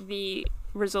 obviously the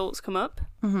results come up.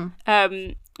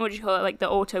 What do you call it? Like the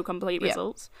autocomplete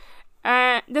results.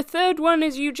 The third one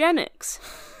is eugenics.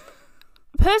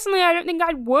 Personally, I don't think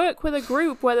I'd work with a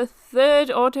group where the third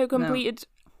auto-completed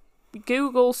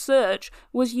Google search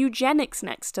was eugenics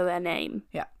next to their name.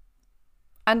 Yeah.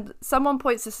 And someone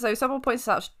points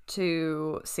out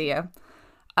to Sia,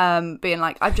 being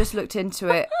like, I've just looked into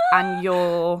it and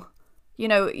you're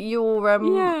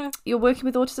working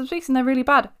with Autism Speaks and they're really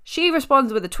bad. She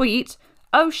responds with a tweet,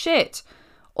 oh shit,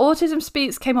 Autism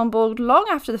Speaks came on board long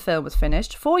after the film was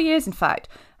finished, 4 years in fact.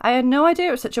 I had no idea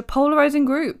it was such a polarising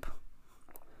group.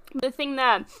 The thing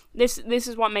there, this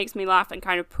is what makes me laugh and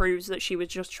kind of proves that she was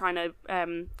just trying to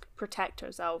protect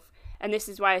herself. And this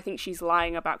is why I think she's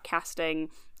lying about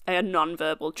casting a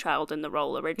non-verbal child in the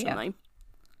role originally.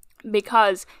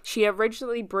 because she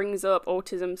originally brings up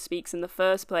Autism Speaks in the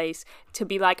first place to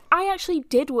be like, I actually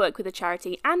did work with a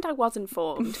charity and I was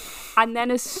informed. And then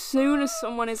as soon as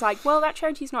someone is like, well, that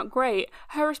charity's not great,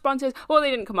 her response is, well, they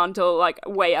didn't come on until like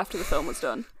way after the film was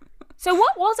done. So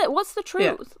what was it? What's the truth?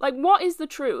 Yeah. Like, what is the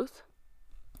truth?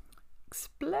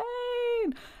 Explain.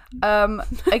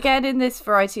 Again, in this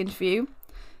Variety interview,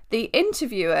 the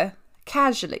interviewer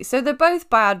casually, so they're both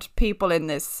bad people in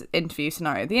this interview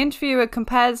scenario. The interviewer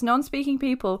compares non-speaking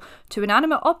people to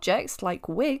inanimate objects like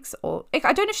wigs, or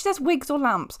I don't know if she says wigs or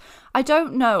lamps. I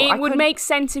don't know. It would make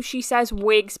sense if she says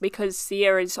wigs, because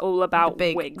Sia is all about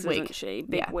wigs, isn't she?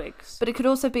 Big wigs. But it could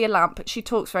also be a lamp. She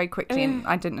talks very quickly and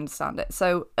I didn't understand it.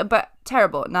 So, but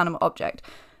terrible, inanimate object.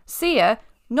 Sia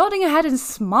nodding her head and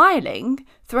smiling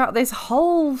throughout this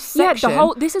whole section.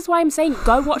 Yeah, this is why I'm saying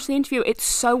go watch the interview. It's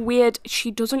so weird.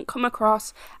 She doesn't come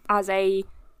across as a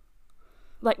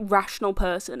like rational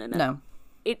person in it. No.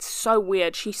 It's so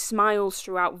weird. She smiles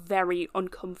throughout very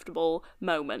uncomfortable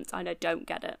moments and I don't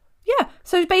get it. Yeah,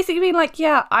 so basically being like,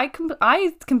 yeah, I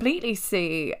completely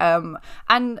see autistic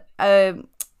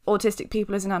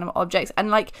people as inanimate objects,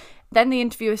 and like then the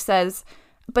interviewer says,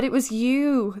 but it was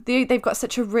you. They've got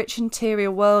such a rich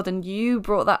interior world, and you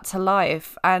brought that to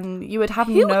life, and you would have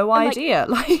no idea.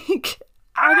 Like,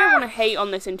 I don't want to hate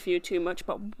on this interview too much,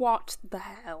 but what the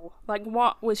hell? Like,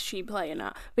 what was she playing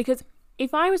at? Because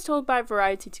if I was told by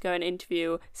Variety to go and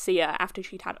interview Sia after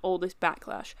she'd had all this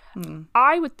backlash,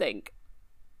 I would think,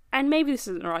 and maybe this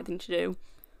isn't the right thing to do,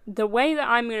 the way that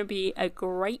I'm going to be a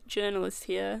great journalist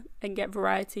here and get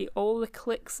Variety all the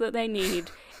clicks that they need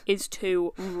is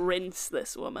to rinse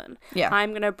this woman. Yeah.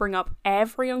 I'm going to bring up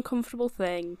every uncomfortable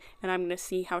thing and I'm going to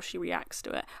see how she reacts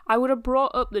to it. I would have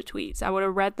brought up the tweets. I would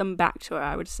have read them back to her.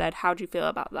 I would have said, how do you feel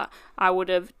about that? I would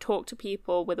have talked to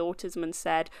people with autism and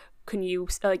said, can you,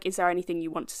 like, is there anything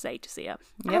you want to say to Sia?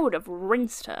 Yep. I would have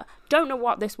rinsed her. Don't know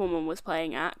what this woman was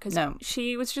playing at, because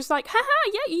she was just like,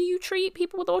 haha, yeah, you treat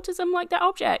people with autism like they're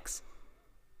objects.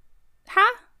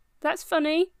 Ha? That's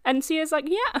funny. And Sia's like,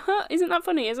 yeah, isn't that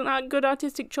funny? Isn't that a good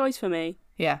artistic choice for me?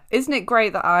 Yeah. Isn't it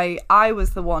great that I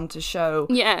was the one to show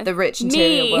the rich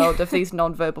interior world of these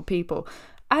non-verbal people?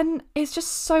 And it's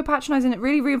just so patronising. It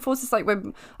really reinforces, like,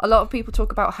 when a lot of people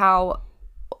talk about how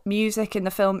music in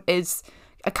the film is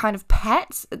a kind of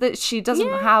pet, that she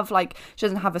doesn't have, like, she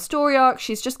doesn't have a story arc.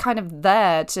 She's just kind of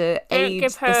there to aid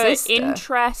give her the sister.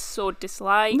 Interests or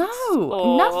dislikes.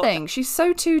 No, nothing. She's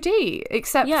so 2D,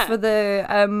 except for the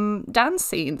dance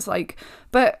scenes. Like,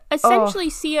 but essentially,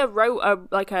 Sia wrote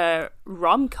a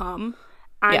rom-com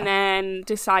and then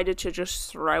decided to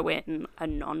just throw in a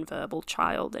non-verbal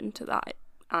child into that,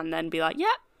 and then be like,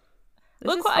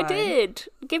 look what I did.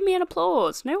 Give me an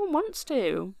applause. No one wants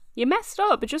to. You messed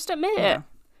up, but just admit it.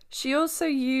 She also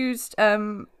used,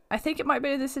 I think it might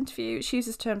be in this interview, she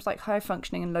uses terms like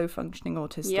high-functioning and low-functioning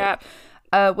autistic,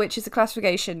 which is a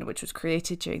classification which was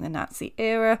created during the Nazi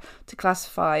era to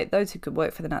classify those who could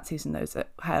work for the Nazis and those that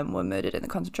were murdered in the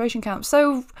concentration camps.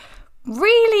 So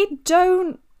really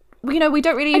we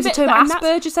don't really use the term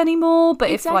Asperger's anymore, but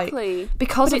exactly. If like,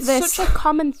 because of this... it's such a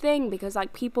common thing, because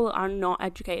like people are not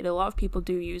educated. A lot of people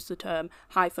do use the term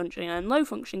high functioning and low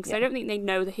functioning because I don't think they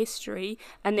know the history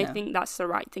and they think that's the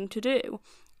right thing to do.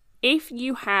 If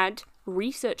you had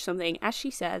researched something, as she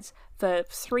says, for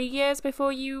 3 years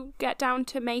before you get down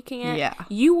to making it,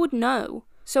 you would know.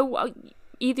 So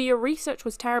either your research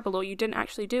was terrible or you didn't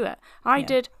actually do it. I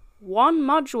did one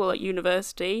module at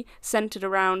university centered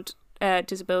around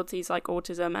disabilities like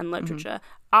autism and literature.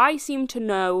 I seem to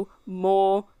know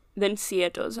more than Sia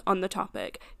does on the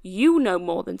topic. You know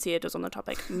more than Sia does on the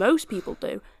topic. Most people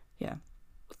do. Yeah.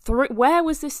 Where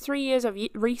was this 3 years of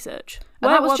research?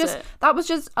 That was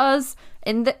just us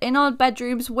in our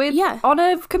bedrooms with on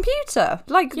a computer.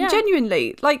 Like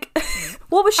genuinely, like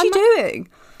what was she doing?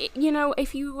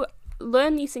 If you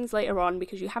learn these things later on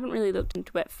because you haven't really looked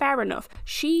into it, fair enough.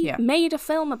 She made a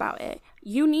film about it.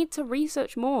 You need to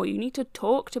research more. You need to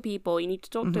talk to people. You need to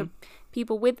talk to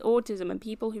people with autism and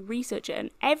people who research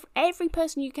it, and every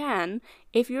person you can.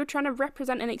 If you're trying to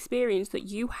represent an experience that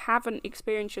you haven't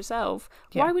experienced yourself,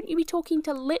 why wouldn't you be talking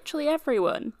to literally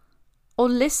everyone? Or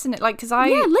listen, like, because I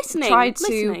tried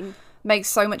to make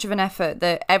so much of an effort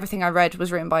that everything I read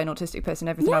was written by an autistic person.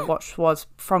 Everything I watched was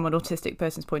from an autistic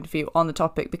person's point of view on the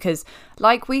topic, because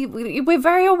like we're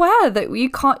very aware that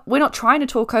we're not trying to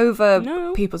talk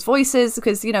over people's voices,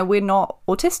 because we're not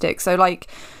autistic, so like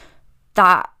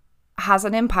that has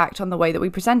an impact on the way that we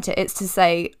present it. It's to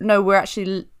say, no, we're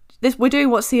doing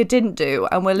what Sia didn't do,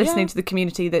 and we're listening to the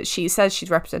community that she says she's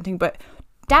representing, but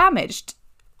damaged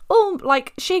all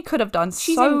like she could have done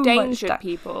She's so endangered much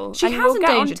people. She and has we'll get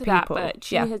endangered onto that, people. but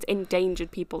she has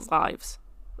endangered people's lives.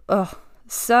 Ugh.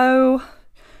 So,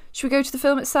 should we go to the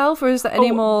film itself, or is there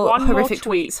any more horrific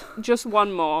tweets? Just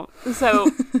one more.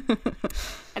 So,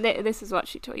 this is what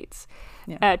she tweets.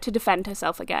 Yeah. To defend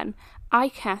herself again. I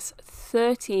cast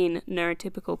 13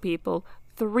 neurotypical people,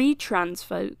 3 trans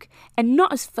folk, and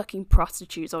not as fucking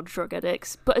prostitutes or drug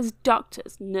addicts, but as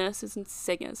doctors, nurses, and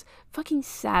singers. Fucking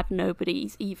sad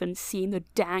nobody's even seen the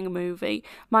dang movie.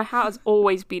 My heart has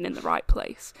always been in the right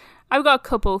place. I've got a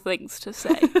couple things to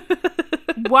say.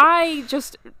 Why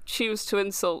just choose to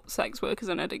insult sex workers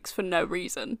and addicts for no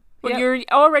reason? When you're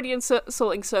already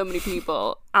insulting so many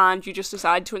people and you just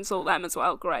decide to insult them as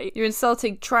well, great. You're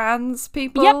insulting trans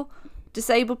people,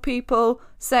 disabled people,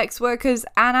 sex workers,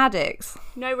 and addicts.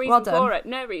 No reason for it.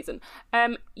 No reason.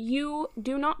 You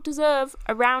do not deserve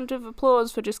a round of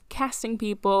applause for just casting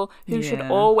people who should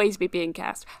always be being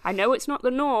cast. I know it's not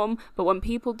the norm, but when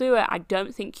people do it, I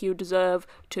don't think you deserve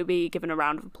to be given a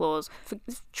round of applause for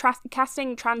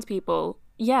casting trans people.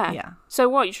 Yeah. So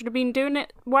what? You should have been doing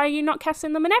it. Why are you not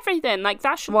casting them in everything? Like,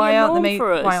 that should be a norm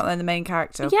for us. Why aren't they the main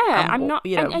character? Yeah, I'm not.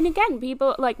 And again,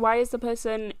 people like, why is the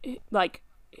person like?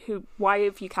 Why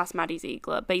have you cast Maddie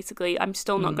Ziegler? Basically, I'm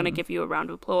still not going to give you a round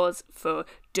of applause for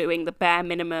doing the bare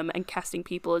minimum and casting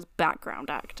people as background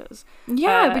actors.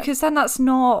 Yeah, because then that's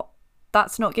not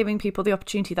giving people the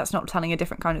opportunity. That's not telling a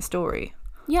different kind of story.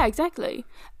 Yeah, exactly.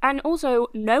 And also,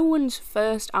 no one's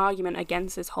first argument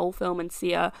against this whole film and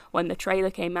Sia when the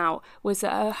trailer came out was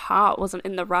that her heart wasn't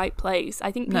in the right place.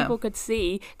 I think people could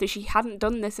see that she hadn't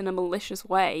done this in a malicious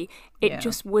way. It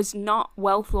just was not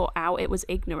well thought out. It was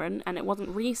ignorant and it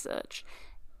wasn't research.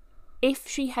 If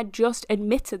she had just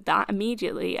admitted that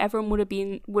immediately, everyone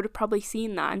would have probably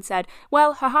seen that and said,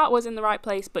 well, her heart was in the right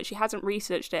place, but she hasn't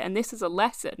researched it, and this is a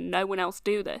lesson. No one else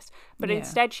do this. But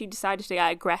instead, she decided to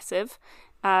get aggressive.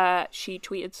 She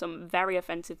tweeted some very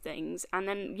offensive things, and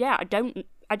then I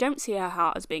don't see her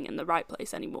heart as being in the right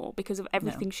place anymore because of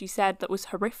everything she said that was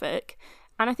horrific.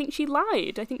 And I think she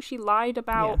lied. I think she lied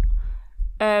about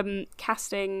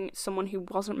casting someone who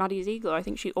wasn't Maddie Ziegler. I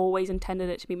think she always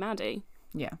intended it to be Maddie.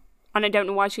 Yeah. And I don't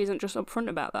know why she isn't just upfront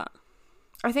about that.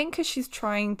 I think because she's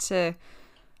trying to...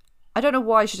 I don't know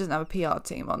why she doesn't have a PR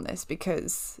team on this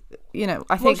because,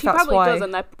 I think she that's probably why... does,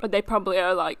 and they probably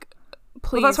are like,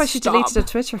 please that's why she stop. deleted her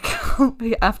Twitter account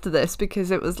after this,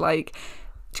 because it was like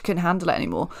she couldn't handle it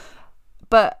anymore.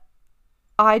 But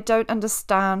I don't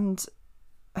understand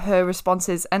her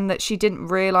responses, and that she didn't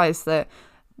realise that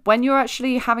when you're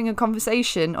actually having a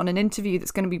conversation on an interview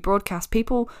that's going to be broadcast,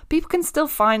 people can still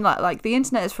find that. Like, the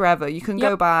internet is forever. You can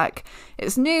go back.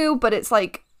 It's new, but it's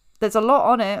like there's a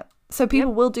lot on it. So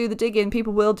people will do the digging.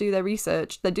 People will do their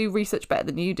research. They do research better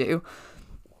than you do.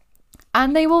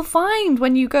 And they will find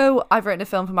when you go, I've written a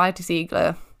film for Maddie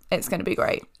Ziegler, it's going to be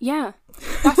great. Yeah.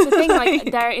 That's the thing.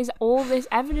 Like, there is all this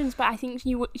evidence, but I think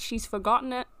she's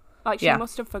forgotten it. Like, she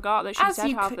must have forgot that she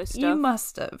said half this stuff. You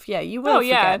must have. Yeah, you will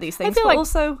forget these things. But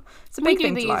also, it's a big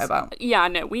thing to lie about. Yeah, I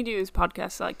know. We do this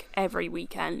podcast, like, every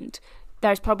weekend.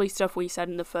 There's probably stuff we said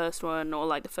in the first one or,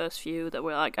 like, the first few that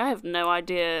we're like, I have no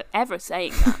idea ever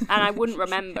saying that. And I wouldn't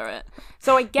remember it.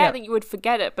 So I get that you would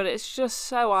forget it, but it's just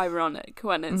so ironic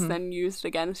when it's then used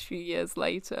against you years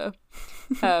later.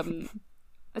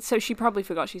 So she probably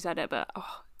forgot she said it, but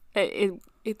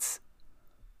it's...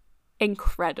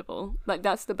 incredible. Like,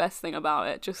 that's the best thing about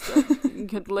it, just that you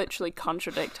could literally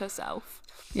contradict herself.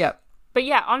 Yep. But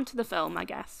yeah, on to the film, I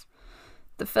guess.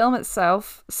 The film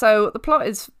itself, so the plot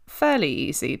is fairly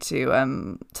easy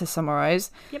to summarize.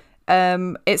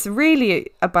 Yep. It's really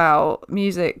about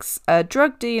Music's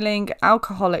drug dealing,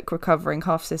 alcoholic recovering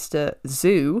half sister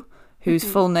Zoo, whose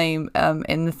full name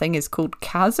in the thing is called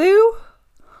Kazu.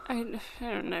 I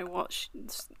don't know what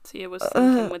Sia was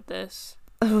thinking with this.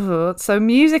 So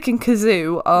Music and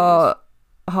Kazoo are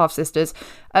half sisters.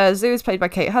 Zoo is played by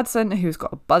Kate Hudson, who's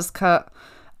got a buzz cut,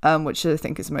 which I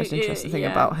think is the most interesting thing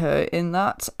about her in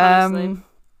that.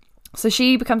 So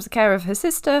she becomes the carer of her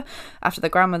sister after the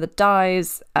grandmother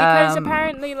dies. Because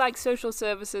apparently, like, social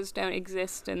services don't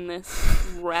exist in this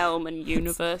realm and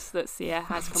universe that Sia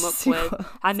has come up with.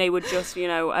 And they would just,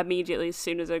 immediately, as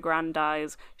soon as her gran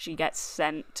dies, she gets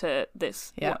sent to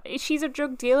this. Yeah. She's a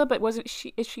drug dealer, but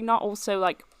is she not also,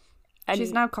 like...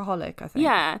 she's an alcoholic, I think.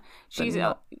 Yeah.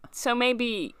 So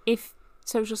maybe if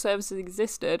social services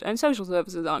existed, and social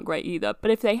services aren't great either,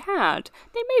 but if they had,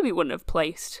 they maybe wouldn't have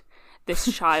placed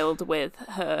this child with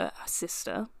her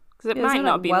sister, because it might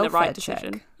not be the right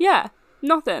decision. Check. Yeah,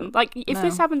 nothing. Like, if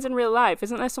this happens in real life,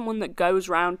 isn't there someone that goes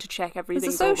round to check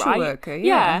everything's all right? There's a social worker,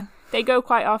 yeah. They go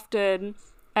quite often.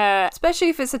 Especially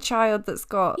if it's a child that's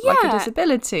got like a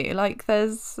disability. Like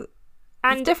there's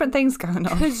different things going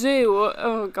on.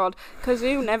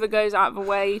 Kazoo never goes out of the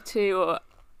way to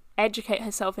educate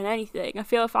herself in anything. I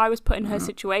feel if I was put in her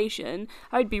situation,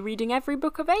 I would be reading every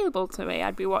book available to me.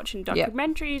 I'd be watching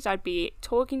documentaries. I'd be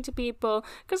talking to people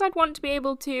because I'd want to be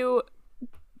able to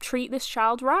treat this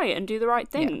child right and do the right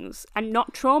things and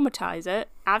not traumatize it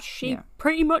as she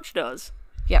pretty much does.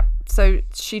 Yep. So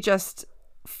she just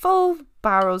full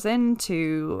barrels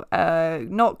into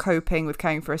not coping with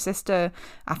caring for her sister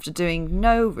after doing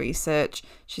no research.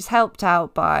 She's helped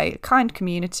out by a kind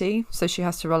community, so she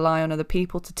has to rely on other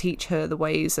people to teach her the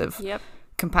ways of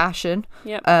compassion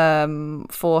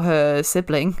for her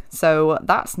sibling. So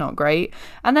that's not great.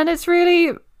 And then it's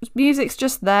really, music's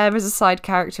just there as a side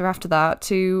character after that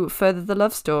to further the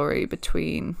love story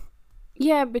between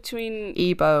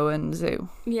Ebo and Zoo.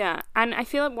 Yeah, and I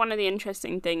feel like one of the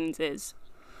interesting things is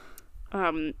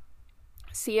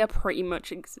Sia pretty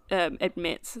much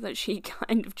admits that she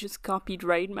kind of just copied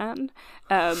Rain Man.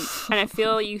 And I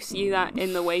feel you see that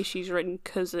in the way she's written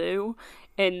Kazoo,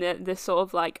 in the sort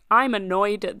of like, I'm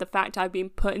annoyed at the fact I've been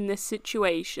put in this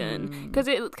situation. Because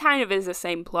it kind of is the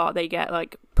same plot. They get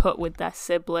like put with their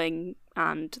sibling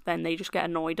and then they just get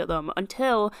annoyed at them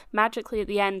until magically at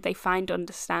the end they find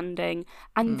understanding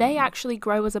and they actually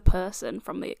grow as a person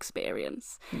from the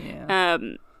experience.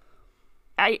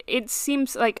 It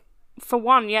seems like, for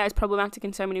one, it's problematic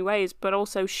in so many ways, but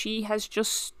also she has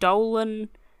just stolen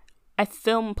a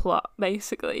film plot,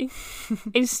 basically.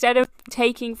 Instead of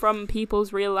taking from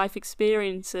people's real life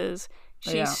experiences,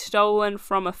 she's stolen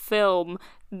from a film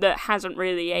that hasn't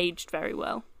really aged very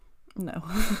well. No.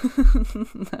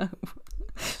 No.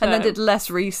 And then did less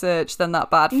research than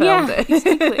that bad film did.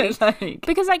 Exactly.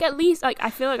 Because at least I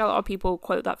feel like a lot of people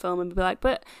quote that film and be like,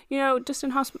 but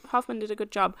Dustin Hoffman did a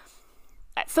good job.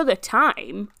 For the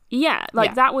time,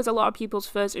 that was a lot of people's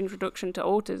first introduction to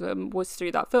autism was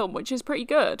through that film, which is pretty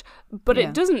good. But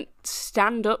it doesn't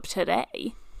stand up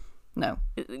today. No.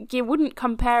 You wouldn't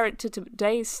compare it to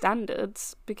today's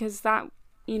standards because that,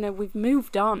 we've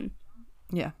moved on.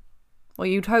 Yeah. Well,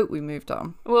 you'd hope we moved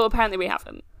on. Well, apparently we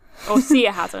haven't. Or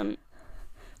Sia hasn't.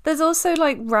 There's also,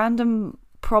 random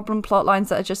problem plot lines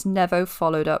that are just never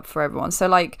followed up for everyone.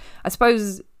 So, I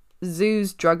suppose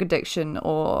Zoo's drug addiction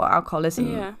or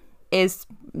alcoholism is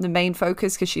the main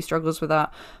focus because she struggles with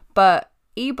that. But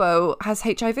Ebo has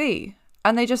HIV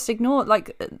and they just ignore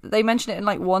they mention it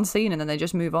in one scene and then they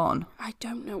just move on. I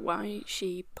don't know why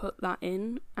she put that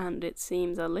in, and it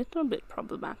seems a little bit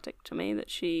problematic to me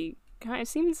that she kind of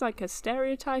seems like a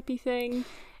stereotypy thing.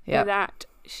 That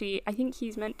I think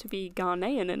he's meant to be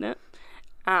Ghanaian in it,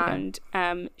 and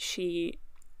she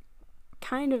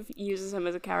kind of uses him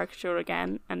as a caricature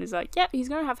again and is like, he's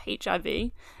going to have HIV,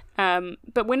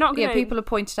 but we're not going to... people have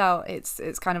pointed out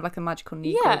it's kind of like a magical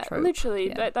Negro trope.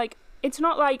 Literally. But, it's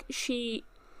not like she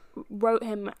wrote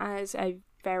him as a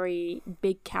very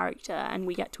big character and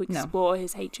we get to explore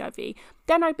his HIV.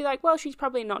 Then I'd be like, well, she's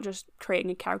probably not just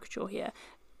creating a caricature here.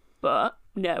 But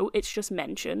no, it's just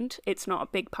mentioned. It's not a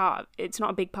big part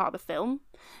of the film.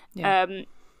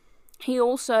 He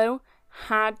also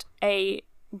had a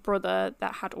brother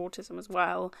that had autism as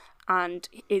well and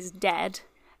is dead,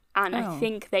 and I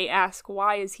think they ask,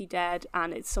 why is he dead?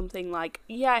 And it's something like,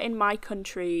 in my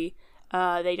country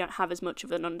they don't have as much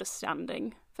of an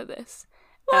understanding for this.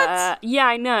 What?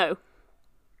 I know.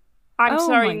 I'm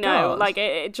sorry, no. God.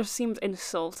 It just seems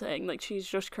insulting. She's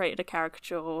just created a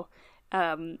caricature,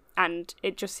 and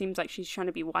it just seems like she's trying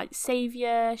to be white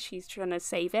savior. She's trying to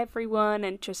save everyone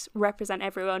and just represent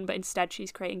everyone, but instead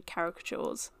she's creating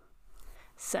caricatures.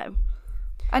 So,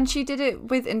 and she did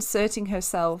it with inserting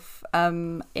herself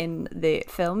in the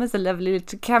film as a lovely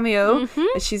little cameo.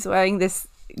 She's wearing this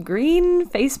green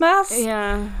face mask,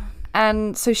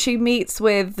 and so she meets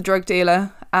with the drug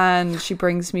dealer and she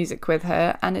brings music with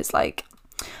her, and it's like,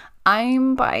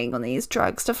 I'm buying on these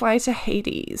drugs to fly to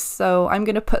Hades, so I'm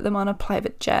going to put them on a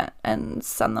private jet and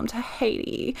send them to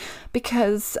Haiti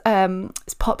because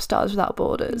it's Pop Stars Without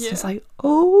Borders. It's like,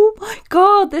 oh my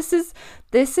god, this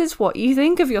is what you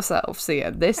think of yourself, Sia.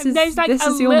 This is your moment. There's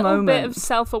a little bit of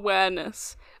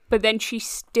self-awareness, but then she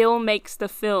still makes the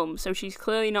film, so she's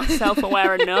clearly not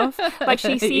self-aware enough.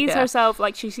 She sees herself,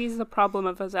 she sees the problem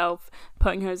of herself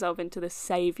putting herself into this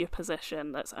savior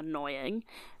position that's annoying.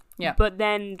 Yeah. But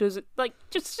then does it,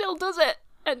 just still does it.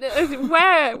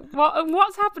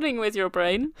 What's happening with your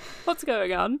brain? What's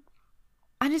going on?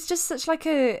 And it's just such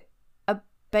a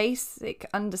basic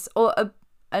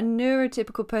a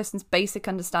neurotypical person's basic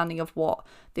understanding of what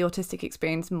the autistic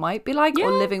experience might be like,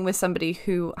 or living with somebody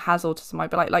who has autism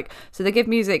might be like. So they give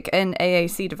Music an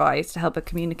AAC device to help her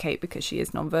communicate because she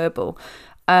is nonverbal.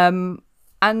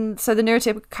 And so the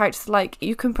neurotypical character's like,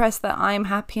 you can press the I'm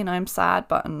happy and I'm sad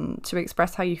button to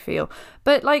express how you feel.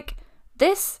 But like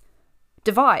this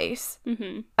device,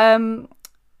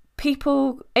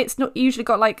 people, it's not usually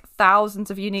got like thousands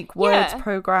of unique words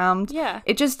programmed. Yeah.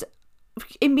 It just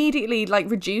immediately like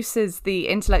reduces the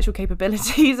intellectual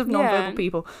capabilities of nonverbal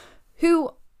people who,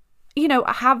 you know,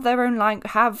 have their own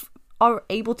language, are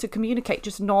able to communicate,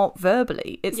 just not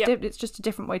verbally. It's just a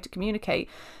different way to communicate.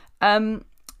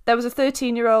 There was a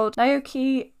 13-year-old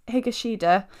Naoki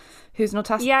Higashida, who's an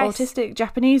autistic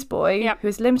Japanese boy who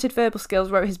has limited verbal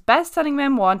skills, wrote his best-selling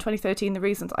memoir in 2013, The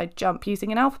Reasons I Jump,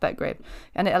 using an alphabet grid,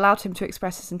 and it allowed him to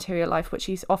express his interior life, which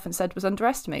he often said was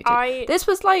underestimated. This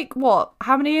was like, what,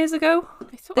 how many years ago?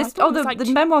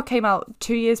 The memoir came out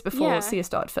 2 years before Sia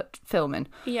started filming.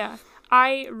 Yeah.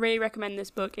 I really recommend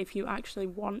this book if you actually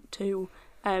want to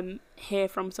hear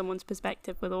from someone's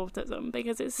perspective with autism,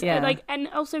 because it's like, and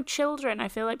also children, I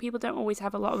feel like people don't always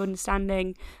have a lot of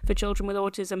understanding for children with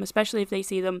autism, especially if they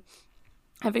see them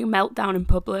having a meltdown in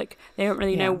public. They don't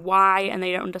really know why, and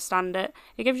they don't understand it.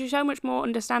 It gives you so much more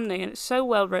understanding, and it's so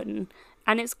well written,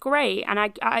 and it's great. And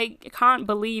I can't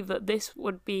believe that this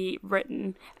would be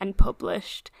written and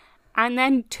published, and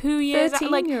then 2 years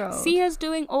like Sia's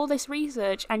doing all this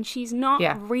research and she's not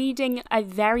reading a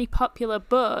very popular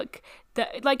book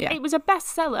that it was a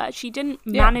bestseller. She didn't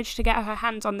manage to get her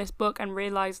hands on this book and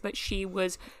realize that she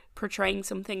was portraying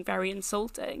something very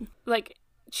insulting. Like,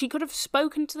 she could have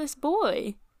spoken to this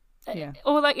boy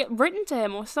or like written to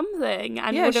him or something,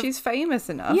 and she's famous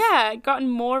enough, gotten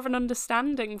more of an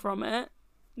understanding from it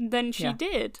than she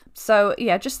did. So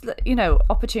just, you know,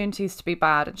 opportunities to be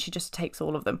bad, and she just takes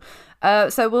all of them. I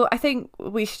think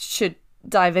we should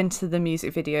dive into the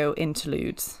music video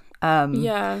interludes,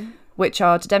 which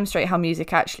are to demonstrate how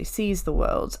music actually sees the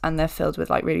world, and they're filled with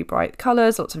like really bright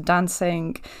colours, lots of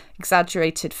dancing,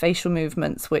 exaggerated facial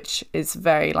movements, which is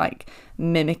very like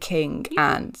mimicking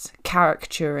and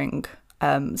caricaturing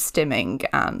stimming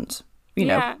and you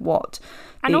know what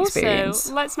the experience.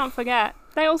 Also, let's not forget,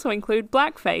 they also include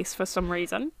blackface for some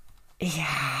reason.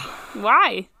 Yeah.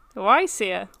 Why,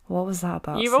 Sia? What was that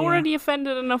about? You've already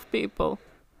offended enough people.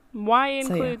 Why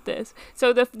include this?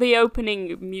 So the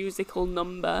opening musical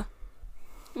number,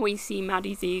 we see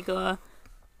Maddie Ziegler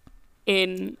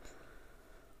in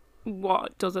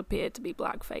what does appear to be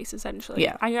blackface, essentially.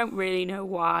 Yeah. I don't really know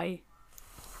why.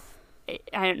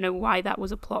 I don't know why that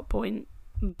was a plot point,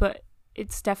 but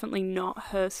it's definitely not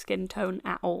her skin tone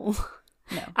at all.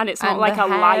 No. And it's not like a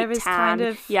light tan. Kind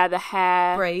of the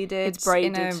hair. Braided. It's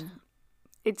braided.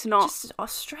 It's not... Just a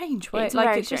strange way. It's like,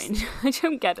 very strange. I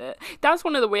don't get it. That's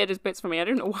one of the weirdest bits for me. I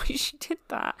don't know why she did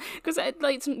that. Because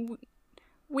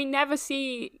we never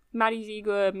see Maddie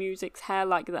Ziegler music's hair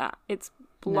like that. It's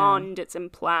blonde, it's in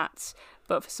plaits,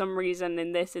 but for some reason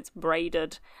in this it's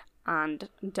braided and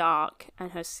dark,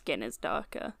 and her skin is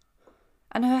darker.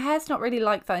 And her hair's not really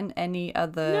like that in any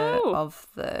other of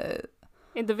the...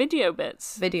 In the video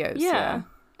bits. Videos, yeah.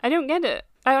 I don't get it.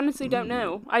 I honestly don't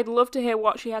know. I'd love to hear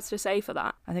what she has to say for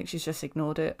that. I think she's just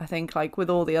ignored it. I think, like, with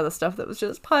all the other stuff that was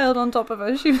just piled on top of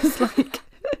her, she was like,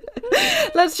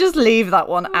 let's just leave that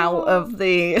one out of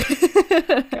the...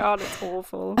 God, it's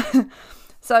awful.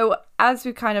 So, as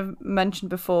we kind of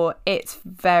mentioned before, it's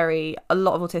a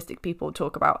lot of autistic people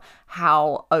talk about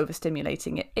how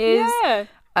overstimulating it is.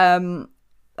 Yeah.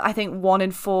 I think 1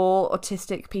 in 4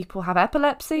 autistic people have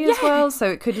epilepsy as well, so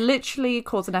it could literally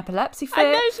cause an epilepsy fit.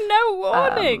 And there's no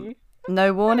warning.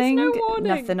 No warning. There's no warning.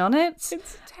 Nothing on it.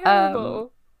 It's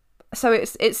terrible. So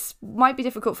it's might be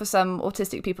difficult for some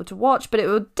autistic people to watch, but it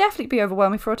will definitely be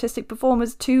overwhelming for autistic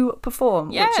performers to perform,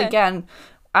 which again,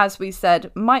 as we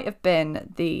said, might have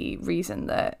been the reason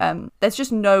that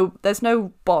there's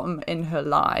no bottom in her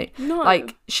lie. No.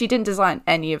 Like, she didn't design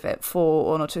any of it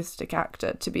for an autistic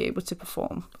actor to be able to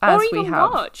perform, as or even we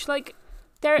have. Watch. Like,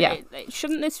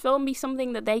 shouldn't this film be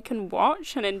something that they can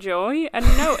watch and enjoy? And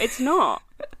no, it's not.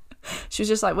 She was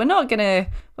just like, we're not gonna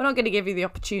give you the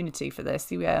opportunity for this.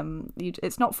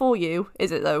 It's not for you,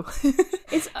 is it though?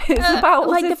 It's about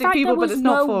autistic people, but it's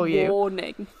not for you.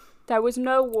 Warning. There was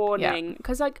no warning,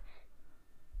 because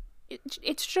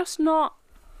it's just not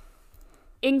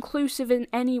inclusive in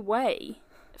any way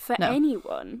for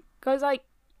anyone. Because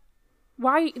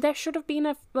why there should have been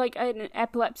an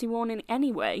epilepsy warning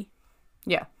anyway.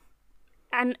 Yeah.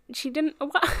 And she didn't.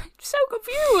 What? I'm so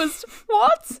confused.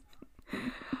 What?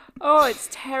 Oh, it's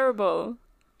terrible.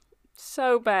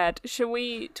 So bad. Shall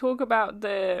we talk about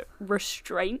the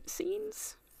restraint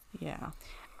scenes? Yeah.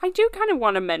 I do kind of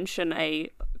want to mention a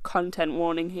content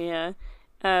warning here.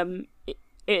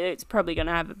 It's probably going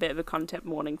to have a bit of a content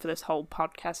warning for this whole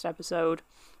podcast episode.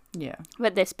 Yeah.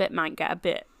 But this bit might get a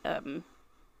bit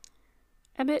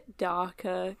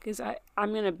darker, because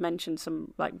I'm going to mention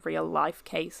some like real life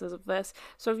cases of this.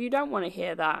 So if you don't want to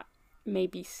hear that,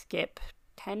 maybe skip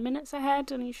 10 minutes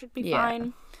ahead and you should be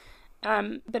fine.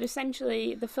 But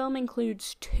essentially, the film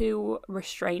includes 2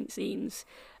 restraint scenes.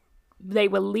 They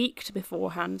were leaked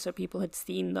beforehand, so people had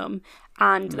seen them.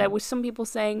 And there was some people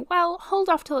saying, well, hold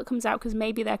off till it comes out, because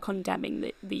maybe they're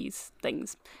condemning these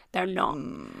things. They're not.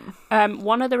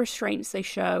 One of the restraints they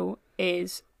show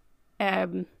is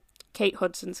Kate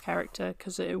Hudson's character,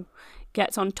 Kazoo,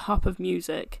 gets on top of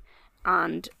music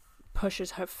and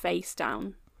pushes her face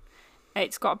down.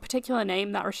 It's got a particular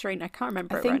name, that restraint. I can't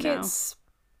remember it right now.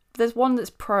 There's one that's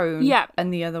prone. Yeah.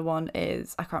 And the other one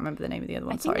is... I can't remember the name of the other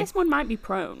one, I think this one might be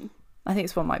prone. I think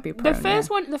this one might be prone,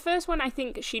 The first one, I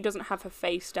think she doesn't have her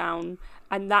face down,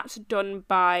 and that's done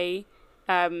by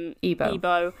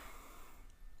Ebo.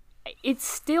 It's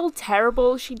still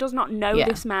terrible. She does not know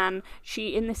this man.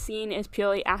 She, in the scene, is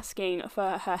purely asking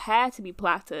for her hair to be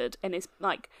plaited and is,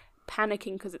 like,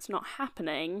 panicking because it's not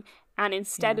happening. And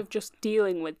instead of just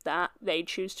dealing with that, they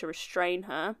choose to restrain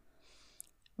her.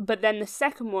 But then the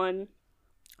second one,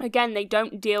 again, they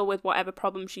don't deal with whatever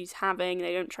problem she's having.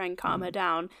 They don't try and calm her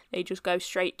down. They just go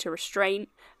straight to restraint,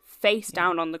 face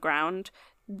down on the ground.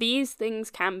 These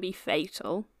things can be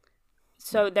fatal.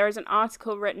 So there is an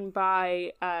article written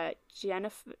by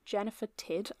Jennifer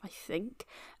Tidd, I think,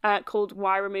 called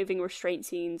 "Why Removing Restraint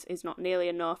Scenes Is Not Nearly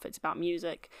Enough. It's About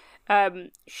Music." Her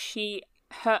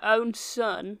own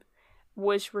son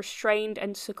was restrained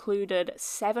and secluded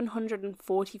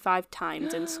 745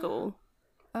 times in school.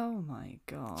 Oh my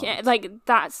god. Yeah, like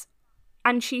that's,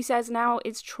 and she says now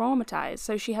it's traumatized.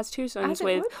 So she has 2 sons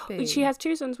with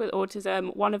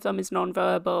autism. One of them is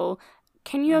nonverbal.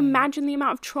 Can you imagine the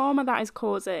amount of trauma that is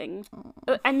causing?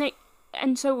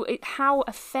 And so how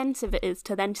offensive it is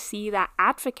to then see that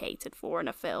advocated for in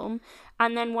a film.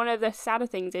 And then one of the sadder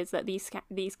things is that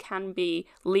these can be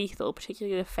lethal,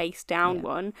 particularly the face down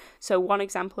one. So one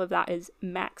example of that is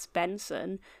Max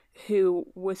Benson, who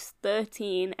was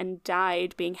 13 and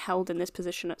died being held in this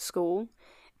position at school.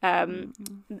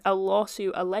 A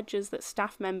lawsuit alleges that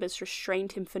staff members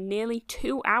restrained him for nearly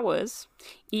 2 hours,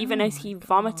 even as he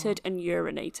vomited and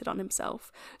urinated on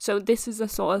himself. So this is the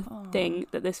sort of thing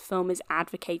that this film is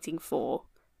advocating for.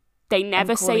 They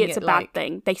never say it's a bad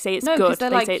thing. They say it's good.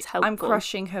 They say it's helpful. I'm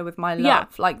crushing her with my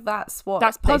love. Like, that's what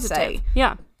positive. They say.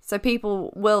 Yeah. So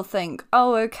people will think,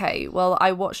 oh, okay, well,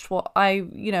 I watched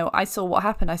I saw what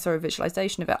happened. I saw a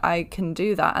visualization of it. I can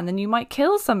do that. And then you might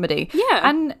kill somebody. Yeah.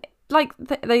 And like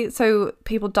so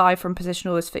people die from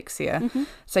positional asphyxia.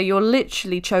 So you're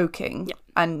literally choking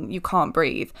and you can't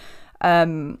breathe.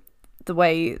 And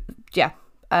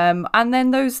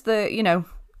then those that,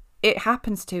 it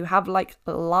happens to have like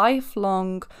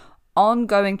lifelong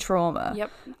ongoing trauma.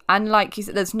 Yep. And like you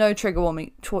said, there's no trigger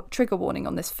warning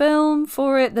on this film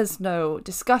for it. There's no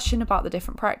discussion about the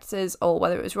different practices or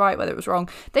whether it was right, whether it was wrong.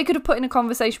 They could have put in a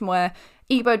conversation where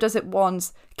Ebo does it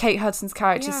once, Kate Hudson's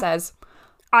character says,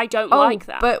 I don't like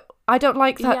that. But I don't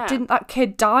like that. Yeah. Didn't that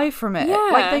kid die from it?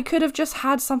 Yeah. Like, they could have just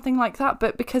had something like that,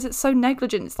 but because it's so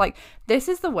negligent, it's like, this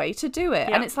is the way to do it.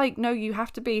 Yeah. And it's like, no, you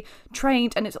have to be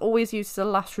trained, and it's always used as a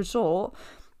last resort.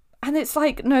 And it's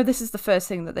like, no, this is the first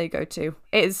thing that they go to.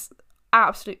 It is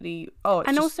absolutely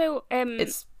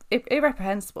it's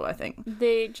irreprehensible, I think.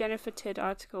 The Jennifer Tidd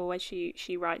article where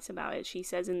she writes about it, she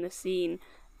says in the scene,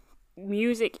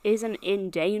 music isn't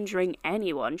endangering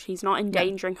anyone. She's not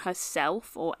endangering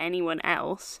herself or anyone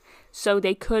else. So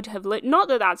they could have not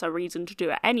that that's a reason to do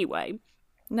it anyway.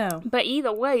 No. But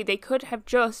either way, they could have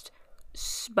just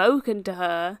spoken to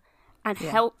her and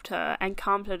helped her and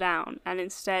calmed her down. And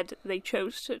instead, they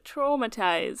chose to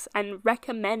traumatize and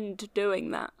recommend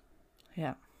doing that.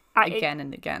 Yeah. Again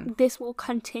and again. This will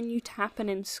continue to happen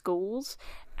in schools,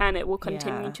 and it will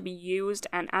continue to be used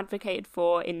and advocated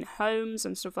for in homes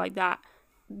and stuff like that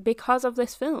because of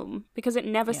this film, because it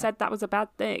never said that was a bad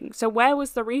thing. So where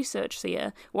was the research,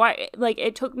 Sia? Why? Like,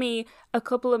 it took me a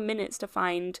couple of minutes to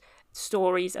find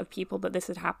stories of people that this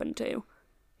had happened to.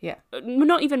 Yeah.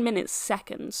 Not even minutes,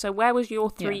 seconds. So where was your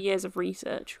 3 years of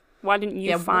research? Why didn't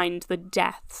you find the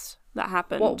deaths that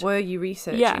happened? What were you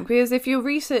researching? Yeah. Because if you're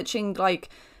researching, like,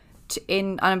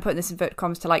 and I'm putting this in inverted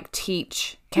commas, to like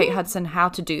teach Kate Hudson how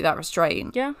to do that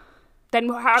restraint. Yeah. then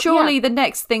surely the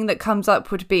next thing that comes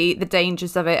up would be the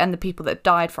dangers of it and the people that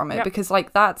died from it, because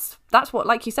like that's what,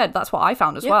 like you said, that's what I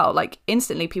found as well. Like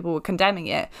instantly people were condemning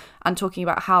it and talking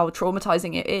about how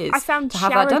traumatizing it is. I found to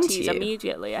have that done to you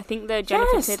immediately. I think the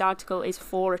Jennifer Tidd article is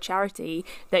for a charity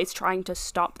that is trying to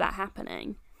stop that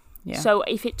happening. Yeah. So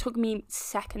if it took me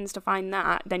seconds to find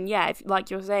that, then if, like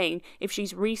you're saying, if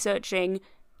she's researching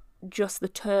just the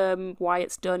term, why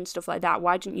it's done, stuff like that,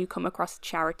 why didn't you come across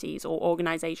charities or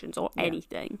organisations or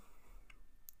anything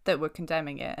that were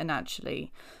condemning it? And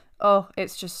actually,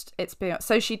 it's been...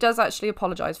 So she does actually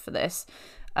apologise for this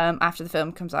after the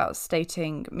film comes out,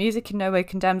 stating, music in no way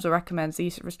condemns or recommends the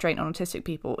use of restraint on autistic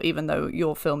people, even though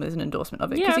your film is an endorsement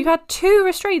of it. Because you've had 2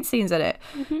 restraint scenes in it.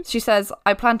 Mm-hmm. She says,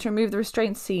 I plan to remove the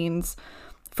restraint scenes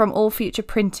from all future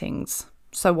printings.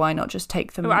 So why not just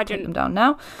take them down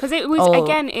now? Because it was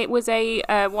it was a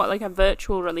a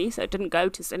virtual release. It didn't go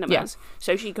to cinemas,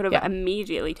 so she could have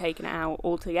immediately taken it out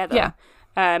altogether. Yeah,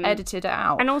 edited it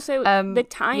out. And also the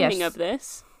timing of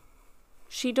this,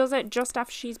 she does it just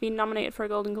after she's been nominated for a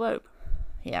Golden Globe.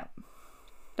 Yeah,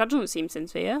 that doesn't seem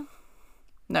sincere.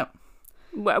 No,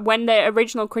 when the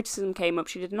original criticism came up,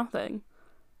 she did nothing.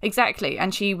 Exactly,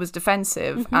 and she was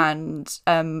defensive and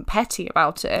petty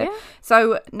about it. Yeah.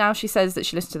 So now she says that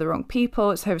she listened to the wrong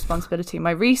people, it's her responsibility. My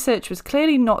research was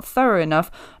clearly not thorough enough,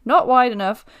 not wide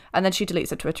enough, and then she deletes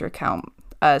her Twitter account.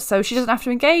 So she doesn't have to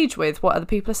engage with what other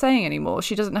people are saying anymore.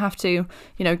 She doesn't have to,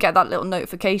 get that little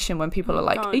notification when people are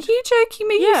like, are you joking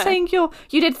me? You're saying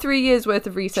you did 3 years worth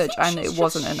of research and it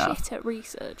wasn't enough. Shit at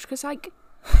research, because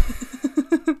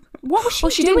what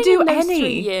was she doing in those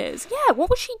 3 years? Yeah,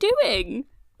 what was she doing?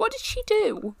 What did she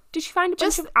do? Did she find a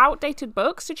bunch of outdated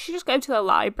books? Did she just go to the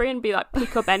library and be like,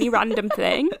 pick up any random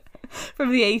thing?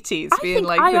 From the 80s, being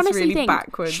like this really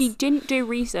backwards. She didn't do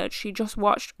research. She just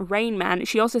watched Rain Man.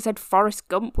 She also said Forrest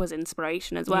Gump was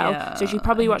inspiration as well. Yeah, so she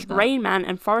probably watched Rain Man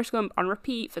and Forrest Gump on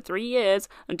repeat for 3 years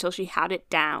until she had it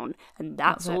down. And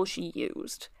that's all she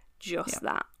used. Just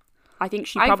that. I think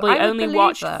she probably only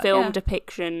watched film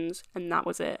depictions and that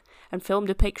was it. And film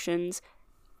depictions...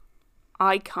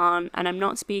 I can't, and I'm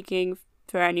not speaking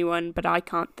for anyone, but I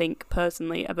can't think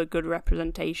personally of a good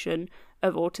representation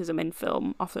of autism in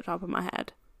film off the top of my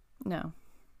head. No.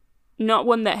 Not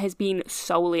one that has been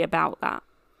solely about that.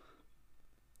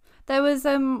 There was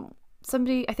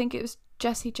somebody, I think it was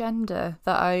Jessie Gender,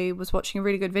 that I was watching a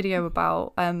really good video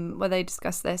about where they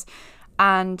discussed this,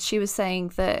 and she was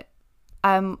saying that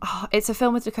it's a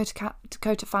film with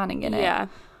Dakota Fanning in it. Yeah.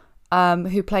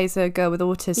 Who plays a girl with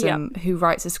autism who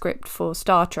writes a script for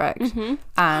Star Trek. Mm-hmm.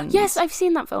 And yes, I've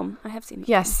seen that film. I have seen it.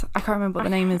 Yes, I can't remember what the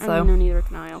name is though. No, neither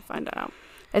can I. I'll find it out.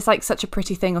 It's like Such a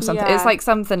Pretty Thing or something. Yeah. It's like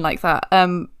something like that.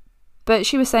 But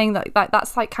she was saying that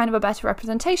that's like kind of a better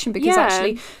representation because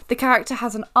actually the character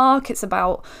has an arc. It's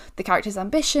about the character's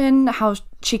ambition, how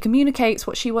she communicates,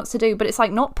 what she wants to do. But it's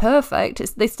like not perfect.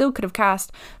 They still could have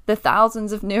cast the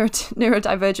thousands of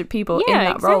neurodivergent people in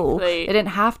that role. They didn't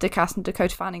have to cast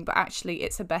Dakota Fanning, but actually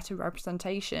it's a better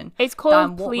representation. It's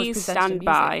called Please Stand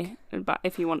By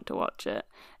if you want to watch it.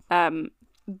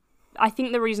 I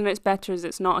think the reason it's better is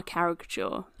it's not a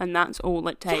caricature, and that's all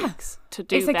it takes to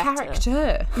do better. It's a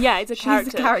character. Yeah, it's a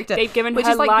character. She's a character. They've given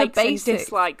her likes and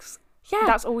dislikes. Yeah.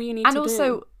 That's all you need to do. And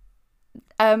also,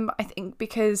 I think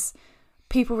because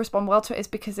people respond well to it is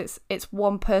because it's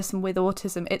one person with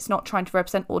autism. It's not trying to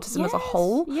represent autism as a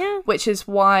whole, which is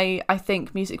why I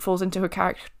think music falls into a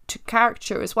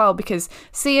caricature as well, because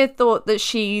Sia thought that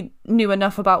she knew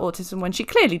enough about autism when she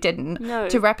clearly didn't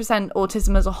to represent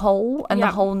autism as a whole and the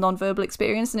whole non-verbal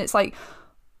experience. And it's like,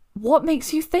 what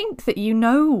makes you think that you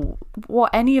know what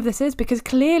any of this is? Because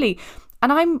clearly,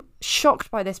 and I'm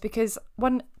shocked by this because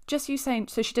when just you saying,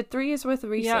 so she did 3 years worth of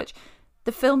research.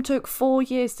 The film took 4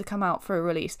 years to come out for a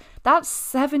release. That's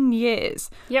 7 years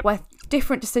where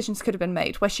different decisions could have been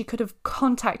made, where she could have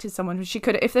contacted someone. She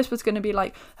could, if this was going to be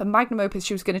like her magnum opus,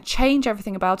 she was going to change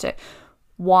everything about it.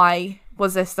 Why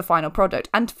was this the final product?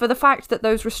 And for the fact that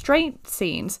those restraint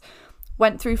scenes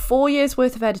went through 4 years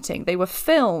worth of editing, they were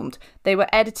filmed, they were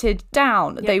edited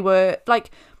down, they were like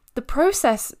the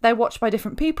process. They're watched by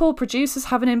different people. Producers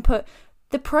have an input.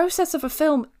 The process of a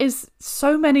film is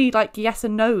so many like yes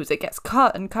and no's. It gets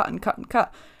cut and cut and cut and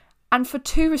cut. And for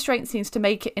 2 restraint scenes to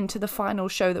make it into the final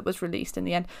show that was released in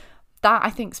the end, that I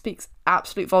think speaks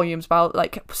absolute volumes about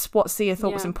like what Sia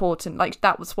thought was important. Like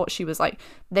that was what she was like,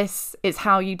 this is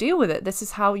how you deal with it. This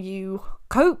is how you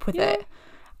cope with it.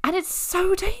 And it's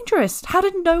so dangerous. How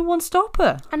did no one stop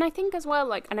her? And I think as well,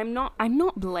 like, and I'm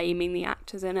not blaming the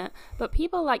actors in it, but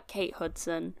people like Kate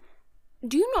Hudson,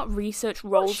 do you not research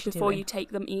roles before you take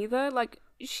them either? Like,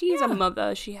 she is a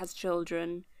mother, she has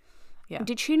children.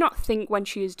 Did she not think when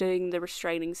she was doing the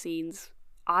restraining scenes,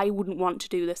 I wouldn't want to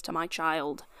do this to my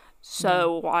child,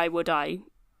 so why would I,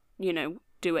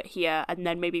 do it here and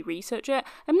then maybe research it?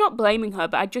 I'm not blaming her,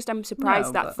 but I'm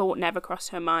surprised thought never crossed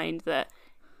her mind that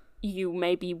you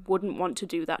maybe wouldn't want to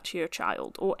do that to your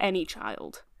child or any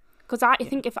child. Because I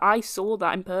think if I saw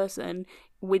that in person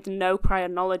with no prior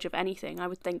knowledge of anything, I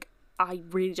would think, I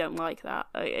really don't like that.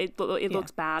 It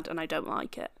looks bad and I don't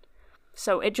like it.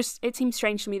 So it seems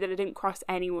strange to me that it didn't cross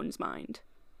anyone's mind.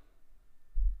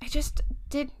 I just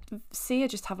did see her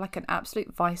just have like an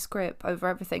absolute vice grip over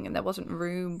everything, and there wasn't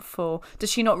room for...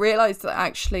 Does she not realise that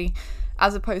actually,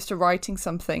 as opposed to writing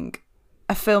something,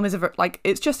 a film is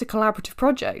it's just a collaborative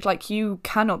project. Like, you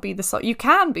cannot be you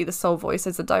can be the sole voice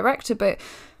as a director, but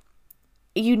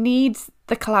you need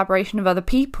the collaboration of other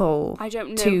people. I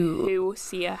don't know who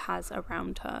Sia has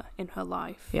around her in her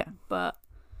life. Yeah, but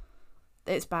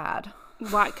it's bad.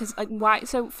 Why? Because why?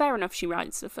 So fair enough, she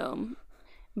writes the film,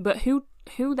 but who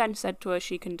then said to her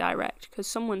she can direct? Because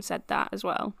someone said that as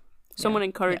well. Someone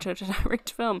encouraged her to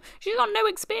direct a film. She's got no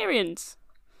experience.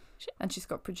 And she's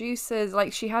got producers.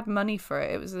 Like, she had money for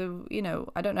it. It was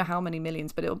I don't know how many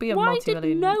millions, but it'll be a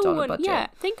multi-million dollar budget. Yeah,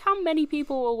 think how many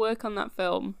people will work on that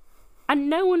film. And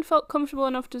no one felt comfortable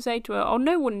enough to say to her, or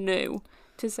no one knew,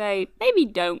 to say, maybe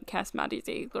don't cast Maddie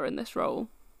Ziegler in this role.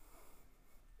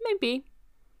 Maybe.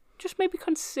 Just maybe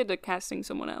consider casting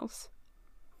someone else.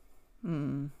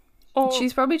 Or,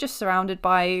 she's probably just surrounded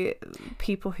by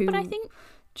people who I think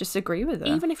just agree with her.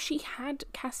 Even if she had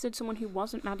casted someone who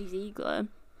wasn't Maddie Ziegler,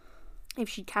 if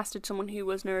she casted someone who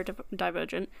was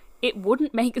neurodivergent, it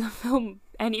wouldn't make the film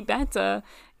any better.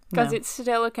 Because it's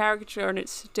still a caricature and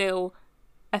it's still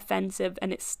offensive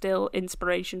and it's still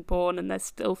inspiration porn and there's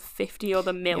still 50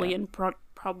 other million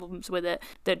problems with it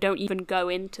that don't even go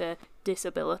into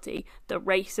disability, the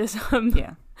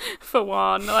racism for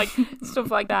one, like stuff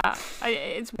like that.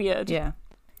 It's weird.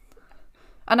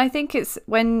 And I think it's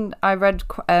when I read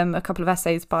a couple of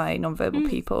essays by non-verbal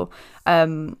people,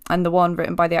 and the one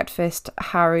written by the activist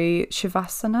Hari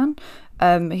Shivasanan,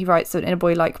 he writes that In a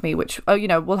Boy Like Me, which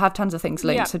we'll have tons of things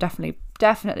linked, so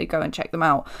definitely go and check them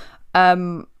out.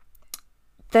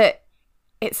 That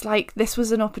it's like this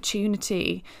was an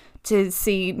opportunity to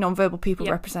see non-verbal people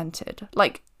represented.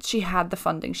 Like, she had the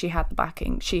funding, she had the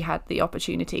backing, she had the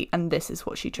opportunity, and this is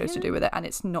what she chose to do with it, and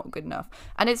it's not good enough.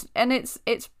 And it's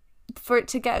for it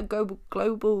to get a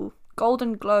global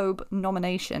Golden Globe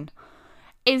nomination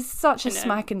is such a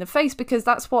smack in the face, because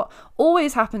that's what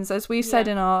always happens, as we've said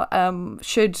in our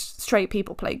should straight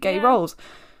people play gay roles.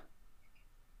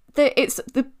 It's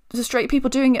the straight people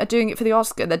doing it are doing it for the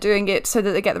Oscar. They're doing it so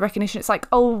that they get the recognition. It's like,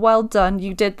 oh, well done,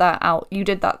 you did that out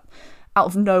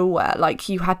of nowhere. Like,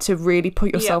 you had to really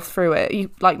put yourself through it. You,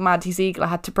 like Maddie Ziegler,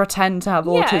 had to pretend to have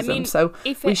autism, so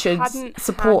we should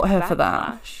support her for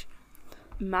that.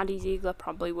 Maddie Ziegler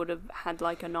probably would have had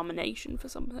like a nomination for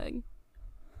something,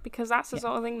 because that's the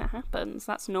sort of thing that happens.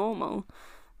 That's normal.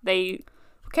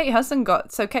 Kate Hudson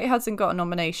got a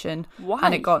nomination. Why?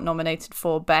 And it got nominated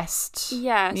for Best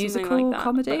Musical like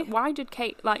Comedy. But why did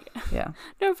Kate, no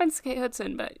offense to Kate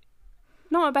Hudson, but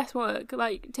not her best work.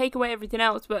 Like, take away everything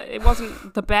else, but it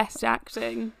wasn't the best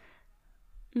acting.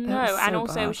 No, and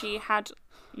also bad. She had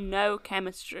no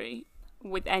chemistry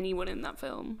with anyone in that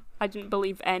film. I didn't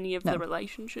believe any of the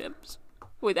relationships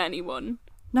with anyone.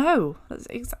 No,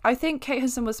 I think Kate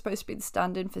Hudson was supposed to be the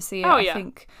stand-in for Sia.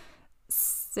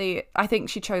 I think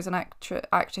she chose an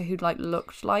actor who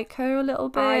looked like her a little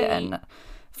bit and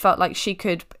felt like she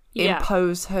could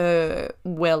impose her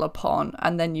will upon,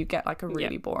 and then you get like a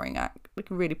really boring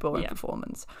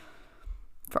performance.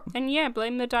 And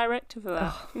blame the director for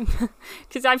that,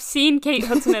 because I've seen Kate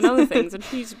Hudson in other things, and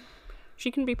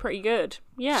she can be pretty good.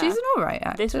 Yeah, she's an alright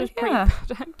actor. This was pretty bad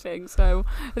acting, so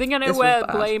I think I know where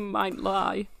blame might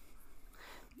lie.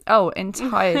 Oh,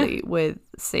 entirely with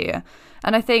Sia.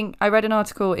 And I think I read an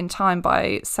article in Time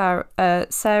by Sarah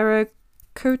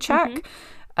Kuchak,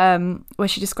 where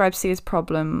she describes Sia's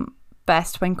problem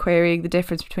best when querying the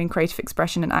difference between creative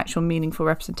expression and actual meaningful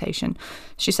representation.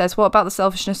 She says, what about the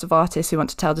selfishness of artists who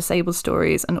want to tell disabled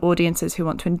stories and audiences who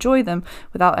want to enjoy them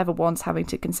without ever once having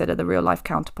to consider the real life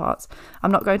counterparts?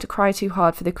 I'm not going to cry too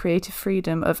hard for the creative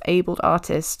freedom of abled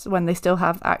artists when they still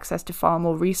have access to far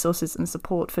more resources and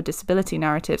support for disability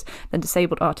narratives than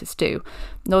disabled artists do.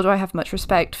 Nor do I have much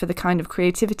respect for the kind of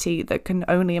creativity that can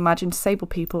only imagine disabled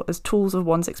people as tools of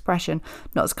one's expression,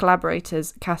 not as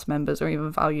collaborators, cast members, or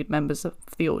even valued members of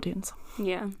the audience.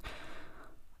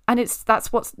 And that's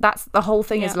the whole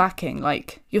thing is lacking.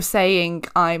 Like, you're saying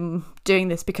I'm doing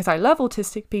this because I love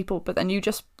autistic people, but then you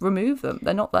just remove them.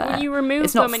 They're not there. Well, you remove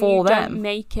it's them not for and you them. don't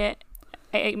make it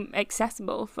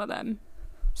accessible for them.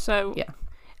 So yeah.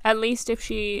 At least if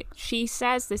she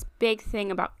says this big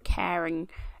thing about caring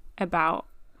about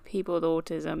people with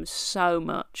autism so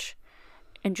much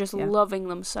and just loving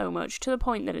them so much to the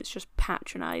point that it's just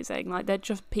patronizing. Like, they're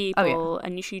just people,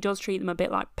 and she does treat them a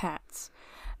bit like pets.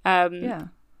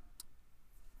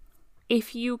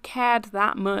 If you cared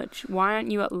that much, why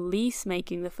aren't you at least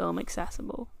making the film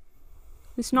accessible?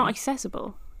 It's not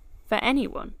accessible for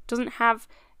anyone. It doesn't have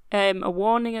a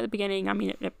warning at the beginning. I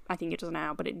mean, I think it does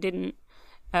now, but it didn't.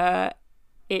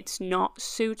 It's not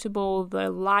suitable. The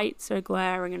lights are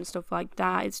glaring and stuff like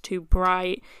that. It's too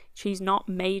bright. She's not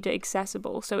made it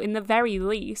accessible. So in the very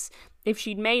least, if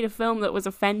she'd made a film that was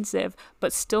offensive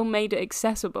but still made it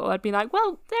accessible, I'd be like,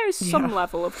 well, there's some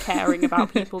level of caring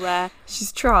about people there.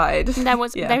 She's tried.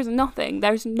 There's nothing.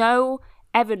 There's no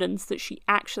evidence that she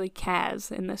actually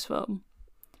cares in this film.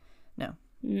 No.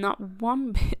 Not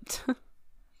one bit.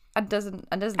 And doesn't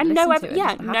no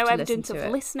evidence of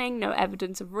listening, no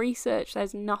evidence of research.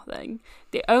 There's nothing.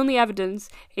 The only evidence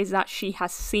is that she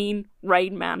has seen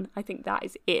Rain Man. I think that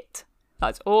is it.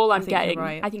 That's all I'm getting.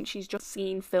 Right. I think she's just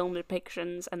seen film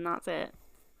depictions, and that's it.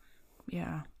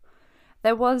 Yeah,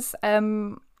 there was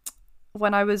when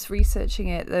I was researching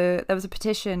it, there was a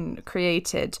petition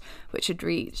created which had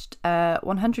reached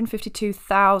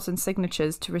 152,000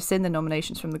 signatures to rescind the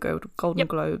nominations from the Golden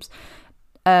Globes.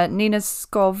 Nina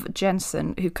Skov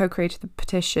Jensen, who co-created the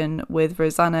petition with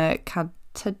Rosanna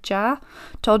Kataja,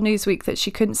 told Newsweek that she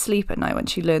couldn't sleep at night when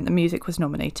she learned the music was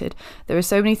nominated. There are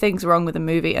so many things wrong with the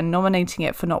movie, and nominating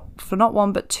it for not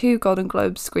one but 2 Golden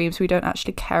Globes screams we don't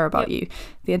actually care about you.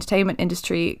 The entertainment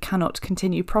industry cannot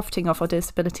continue profiting off our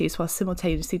disabilities while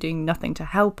simultaneously doing nothing to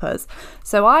help us.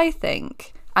 So I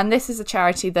think, and this is a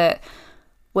charity that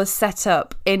was set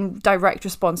up in direct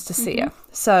response to Sia.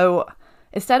 So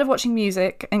instead of watching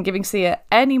music and giving Sia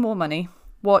any more money,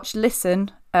 watch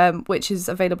Listen, which is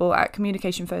available at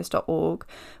communicationfirst.org,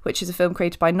 which is a film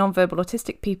created by non-verbal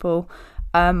autistic people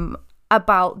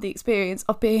about the experience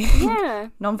of being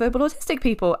non-verbal autistic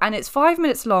people. And it's 5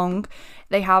 minutes long.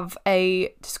 They have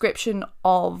a description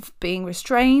of being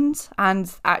restrained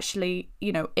and actually,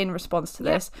 in response to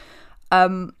this.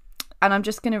 And I'm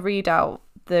just going to read out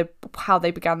how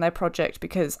they began their project,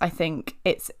 because I think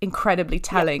it's incredibly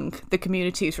telling the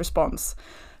community's response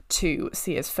to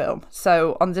Sia's film.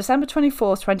 So on December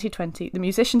 24th, 2020, the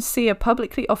musician Sia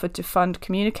publicly offered to fund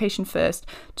Communication First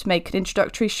to make an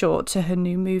introductory short to her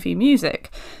new movie Music.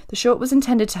 The short was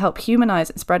intended to help humanise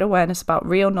and spread awareness about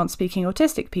real non-speaking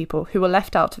autistic people who were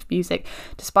left out of music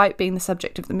despite being the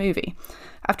subject of the movie.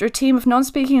 After a team of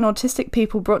non-speaking and autistic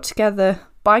people brought together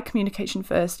by Communication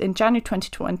First in January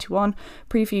 2021,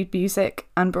 previewed music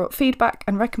and brought feedback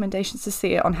and recommendations to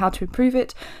Sia on how to improve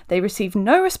it, they received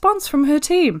no response from her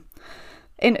team.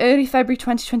 In early February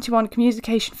 2021,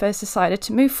 Communication First decided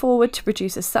to move forward to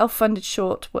produce a self-funded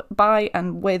short by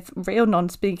and with real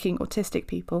non-speaking autistic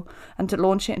people, and to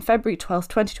launch it in February 12th,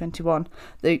 2021,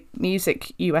 the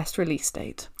Music US release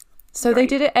date. So they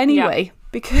did it anyway,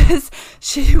 because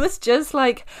she was just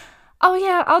like, oh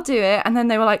yeah, I'll do it. And then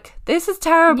they were like, this is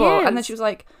terrible. Yes. And then she was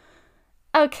like,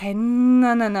 okay,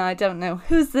 no, I don't know.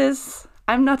 Who's this?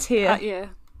 I'm not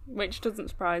here. Which doesn't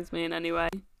surprise me in any way.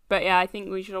 But yeah, I think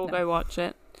we should all go watch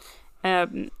it.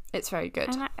 It's very good.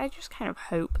 And I just kind of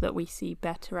hope that we see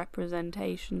better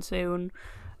representation soon.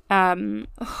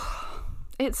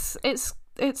 It's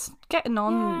getting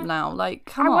on now. Like,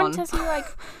 come on. I want to see,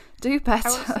 do better.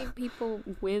 I want to see people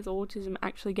with autism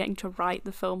actually getting to write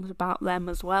the films about them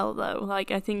as well, though.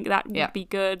 I think that would be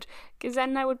good, because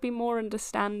then there would be more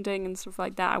understanding and stuff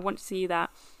like that. I want to see that.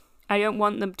 I don't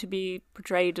want them to be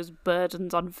portrayed as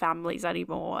burdens on families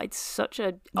anymore. It's such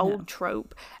an old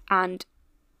trope, and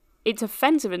it's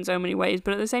offensive in so many ways,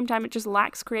 but at the same time, it just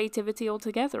lacks creativity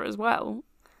altogether as well.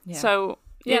 Yeah. So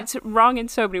it's wrong in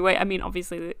so many ways. I mean,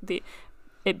 obviously,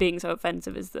 it being so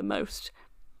offensive is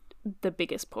the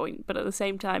biggest point, but at the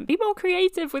same time, be more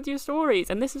creative with your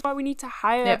stories, and this is why we need to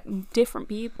hire different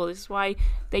people. This is why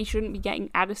they shouldn't be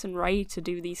getting Addison Rae to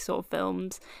do these sort of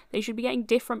films. They should be getting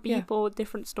different people with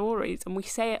different stories, and we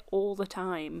say it all the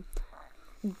time.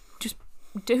 Just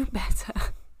do better.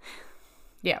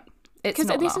 Because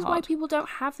this is why people don't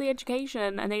have the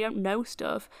education and they don't know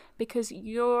stuff, because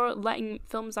you're letting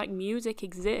films like Music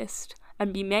exist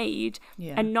and be made,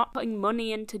 and not putting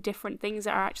money into different things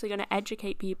that are actually going to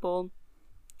educate people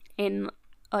in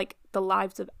the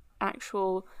lives of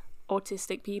actual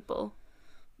autistic people.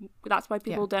 That's why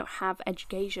people don't have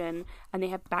education and they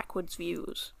have backwards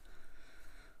views.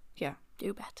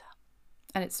 Do better.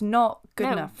 And it's not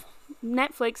good enough.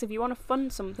 Netflix, if you want to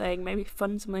fund something, maybe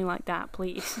fund something like that,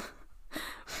 please.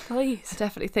 Please. I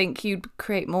definitely think you'd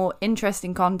create more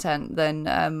interesting content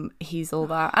than He's All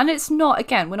That. And it's not,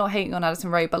 again, we're not hating on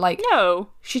Addison Rae, but like, no,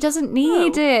 she doesn't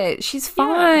need it. She's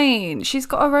fine. Yeah. She's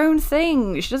got her own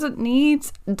thing. She doesn't need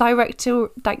directorial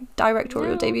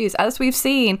debuts. As we've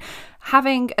seen,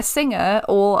 having a singer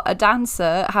or a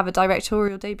dancer have a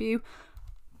directorial debut,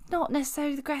 not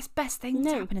necessarily the best thing to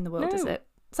happen in the world, is it?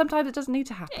 Sometimes it doesn't need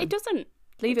to happen. It doesn't.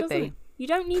 Leave it be. You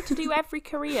don't need to do every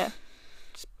career.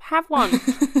 Just have one.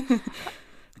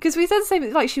 Because we said the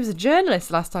same, like, she was a journalist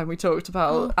last time we talked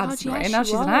about Addison Rae, and now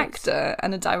she's an actor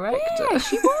and a director. Yeah,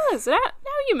 she was. Now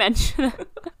you mention it.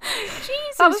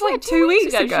 Jesus, that was like 2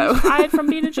 weeks ago. She's fired from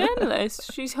being a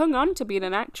journalist. She's hung on to being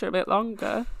an actor a bit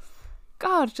longer.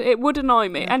 God, it would annoy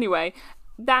me. Anyway,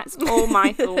 that's all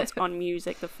my thoughts on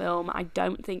Music, the film. I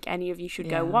don't think any of you should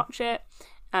go watch it.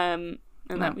 And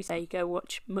like we say, go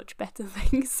watch much better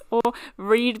things or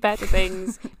read better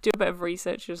things. Do a bit of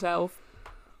research yourself.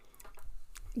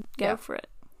 Go for it.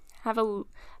 Have a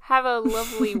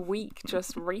lovely week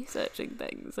just researching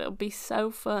things. It'll be so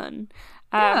fun.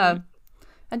 And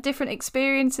different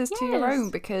experiences to your own,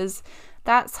 because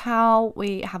that's how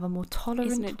we have a more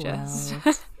tolerant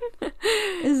world.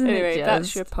 Anyway,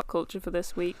 that's your pop culture for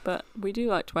this week. But we do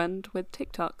like to end with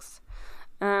TikToks.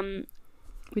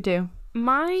 We do.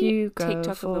 My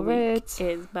TikTok of the week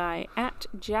is by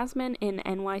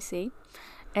 @JasmineInNYC.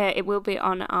 It will be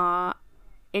on our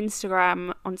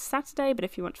Instagram on Saturday, but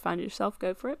if you want to find it yourself,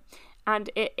 go for it. And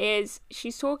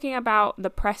she's talking about the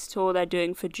press tour they're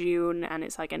doing for June, and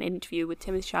it's like an interview with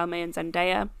Timothée Chalamet and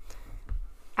Zendaya.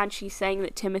 And she's saying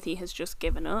that Timothy has just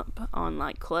given up on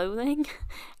like clothing.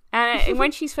 And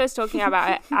when she's first talking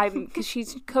about it, because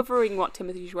she's covering what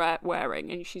Timothy's wearing,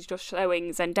 and she's just showing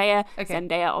Zendaya. Okay.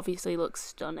 Zendaya obviously looks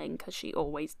stunning, because she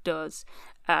always does.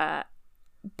 But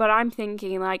I'm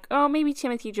thinking like, oh, maybe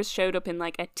Timothy just showed up in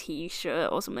like a t-shirt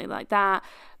or something like that.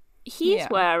 He's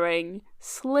wearing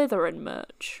Slytherin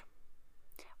merch.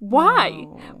 Why?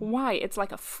 No. Why? It's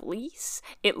like a fleece.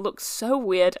 It looks so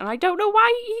weird, and I don't know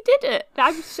why he did it.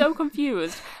 I'm so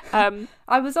confused.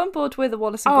 I was on board with the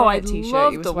Wallace and Gromit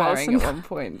t-shirt he was wearing at one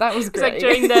point. That was great. It's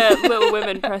like during the Little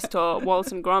Women press tour,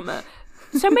 Wallace and Gromit.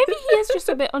 So maybe he is just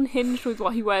a bit unhinged with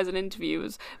what he wears in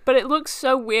interviews, but it looks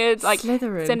so weird. Like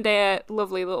Slytherin. Zendaya,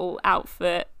 lovely little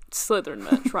outfit,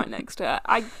 Slytherin merch right next to her.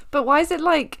 But why is it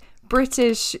like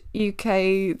British,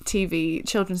 UK TV,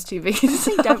 children's TV?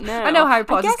 I don't know. I know Harry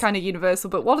Potter's kind of universal,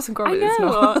 but Wallace and Gromit is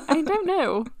not. I don't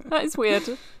know. That is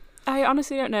weird. I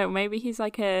honestly don't know. Maybe he's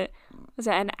like an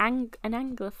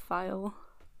Anglophile.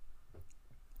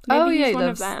 Maybe he's one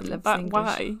of them. But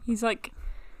why? He's like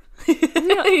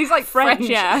he's like French.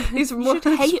 Yeah, he's more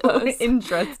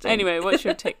interesting. Anyway, what's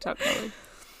your TikTok, Holly?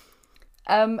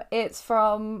 It's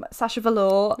from Sacha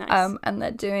Velour, nice. And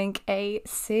they're doing a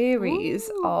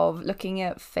series of looking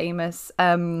at famous,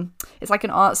 it's like an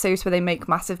art series where they make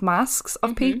massive masks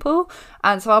of people,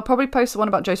 and so I'll probably post the one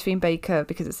about Josephine Baker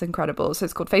because it's incredible. So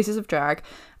it's called Faces of Drag,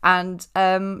 and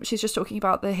she's just talking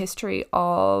about the history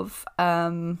of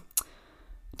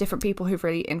different people who've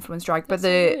really influenced drag. But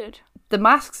the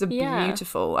masks are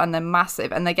beautiful, and they're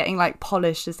massive, and they're getting like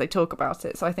polished as they talk about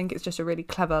it. So I think it's just a really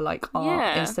clever like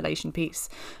art installation piece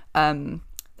that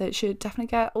should definitely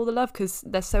get all the love, because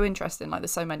they're so interesting. Like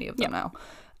there's so many of them now,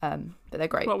 but they're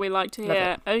great. What we like to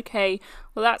hear. Okay,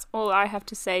 well that's all I have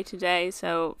to say today.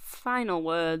 So final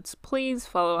words, please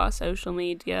follow our social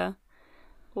media.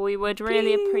 We would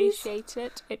really appreciate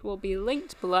it. It will be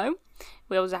linked below.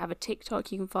 We also have a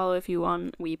TikTok you can follow if you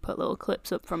want. We put little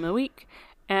clips up from the week.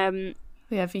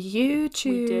 We have YouTube.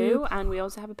 We do, and we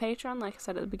also have a Patreon, like I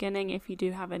said at the beginning. If you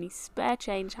do have any spare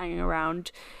change hanging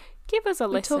around, give us a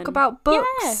listen. We talk about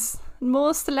books,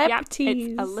 more celebrities.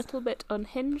 It's a little bit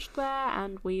unhinged there,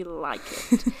 and we like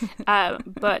it.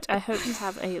 But I hope you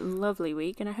have a lovely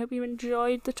week, and I hope you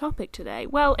enjoyed the topic today.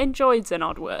 Well, enjoyed's an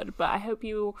odd word, but I hope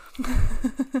you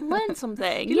learned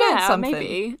something. You learned something.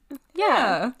 Maybe.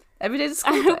 Yeah. Every day is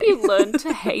school I hope you learned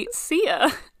to hate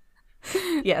Sia.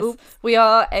 Yes, we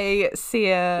are a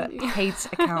Sia hate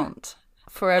account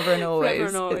forever and always. Forever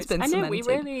and always. It's been cemented.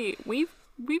 I know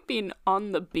we've been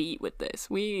on the beat with this.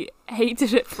 We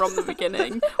hated it from the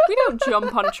beginning. We don't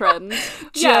jump on trends.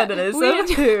 Journalism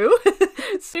too.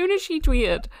 As soon as she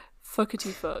tweeted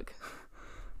fuckity fuck,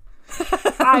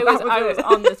 I was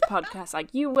on this podcast like,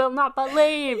 you will not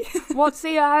believe what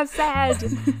Sia has said.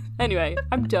 Anyway,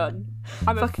 I'm done.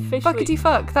 I'm officially fuckity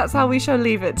fuck. That's how we shall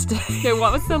leave it today. No,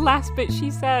 what was the last bit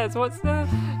she says? What's the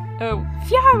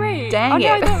Fury? Dang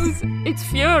it! It's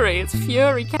Fury. It's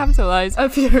Fury capitalized. Oh,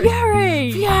 Fury.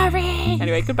 Fury. Fury.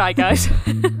 Anyway, goodbye, guys.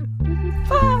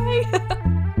 Bye.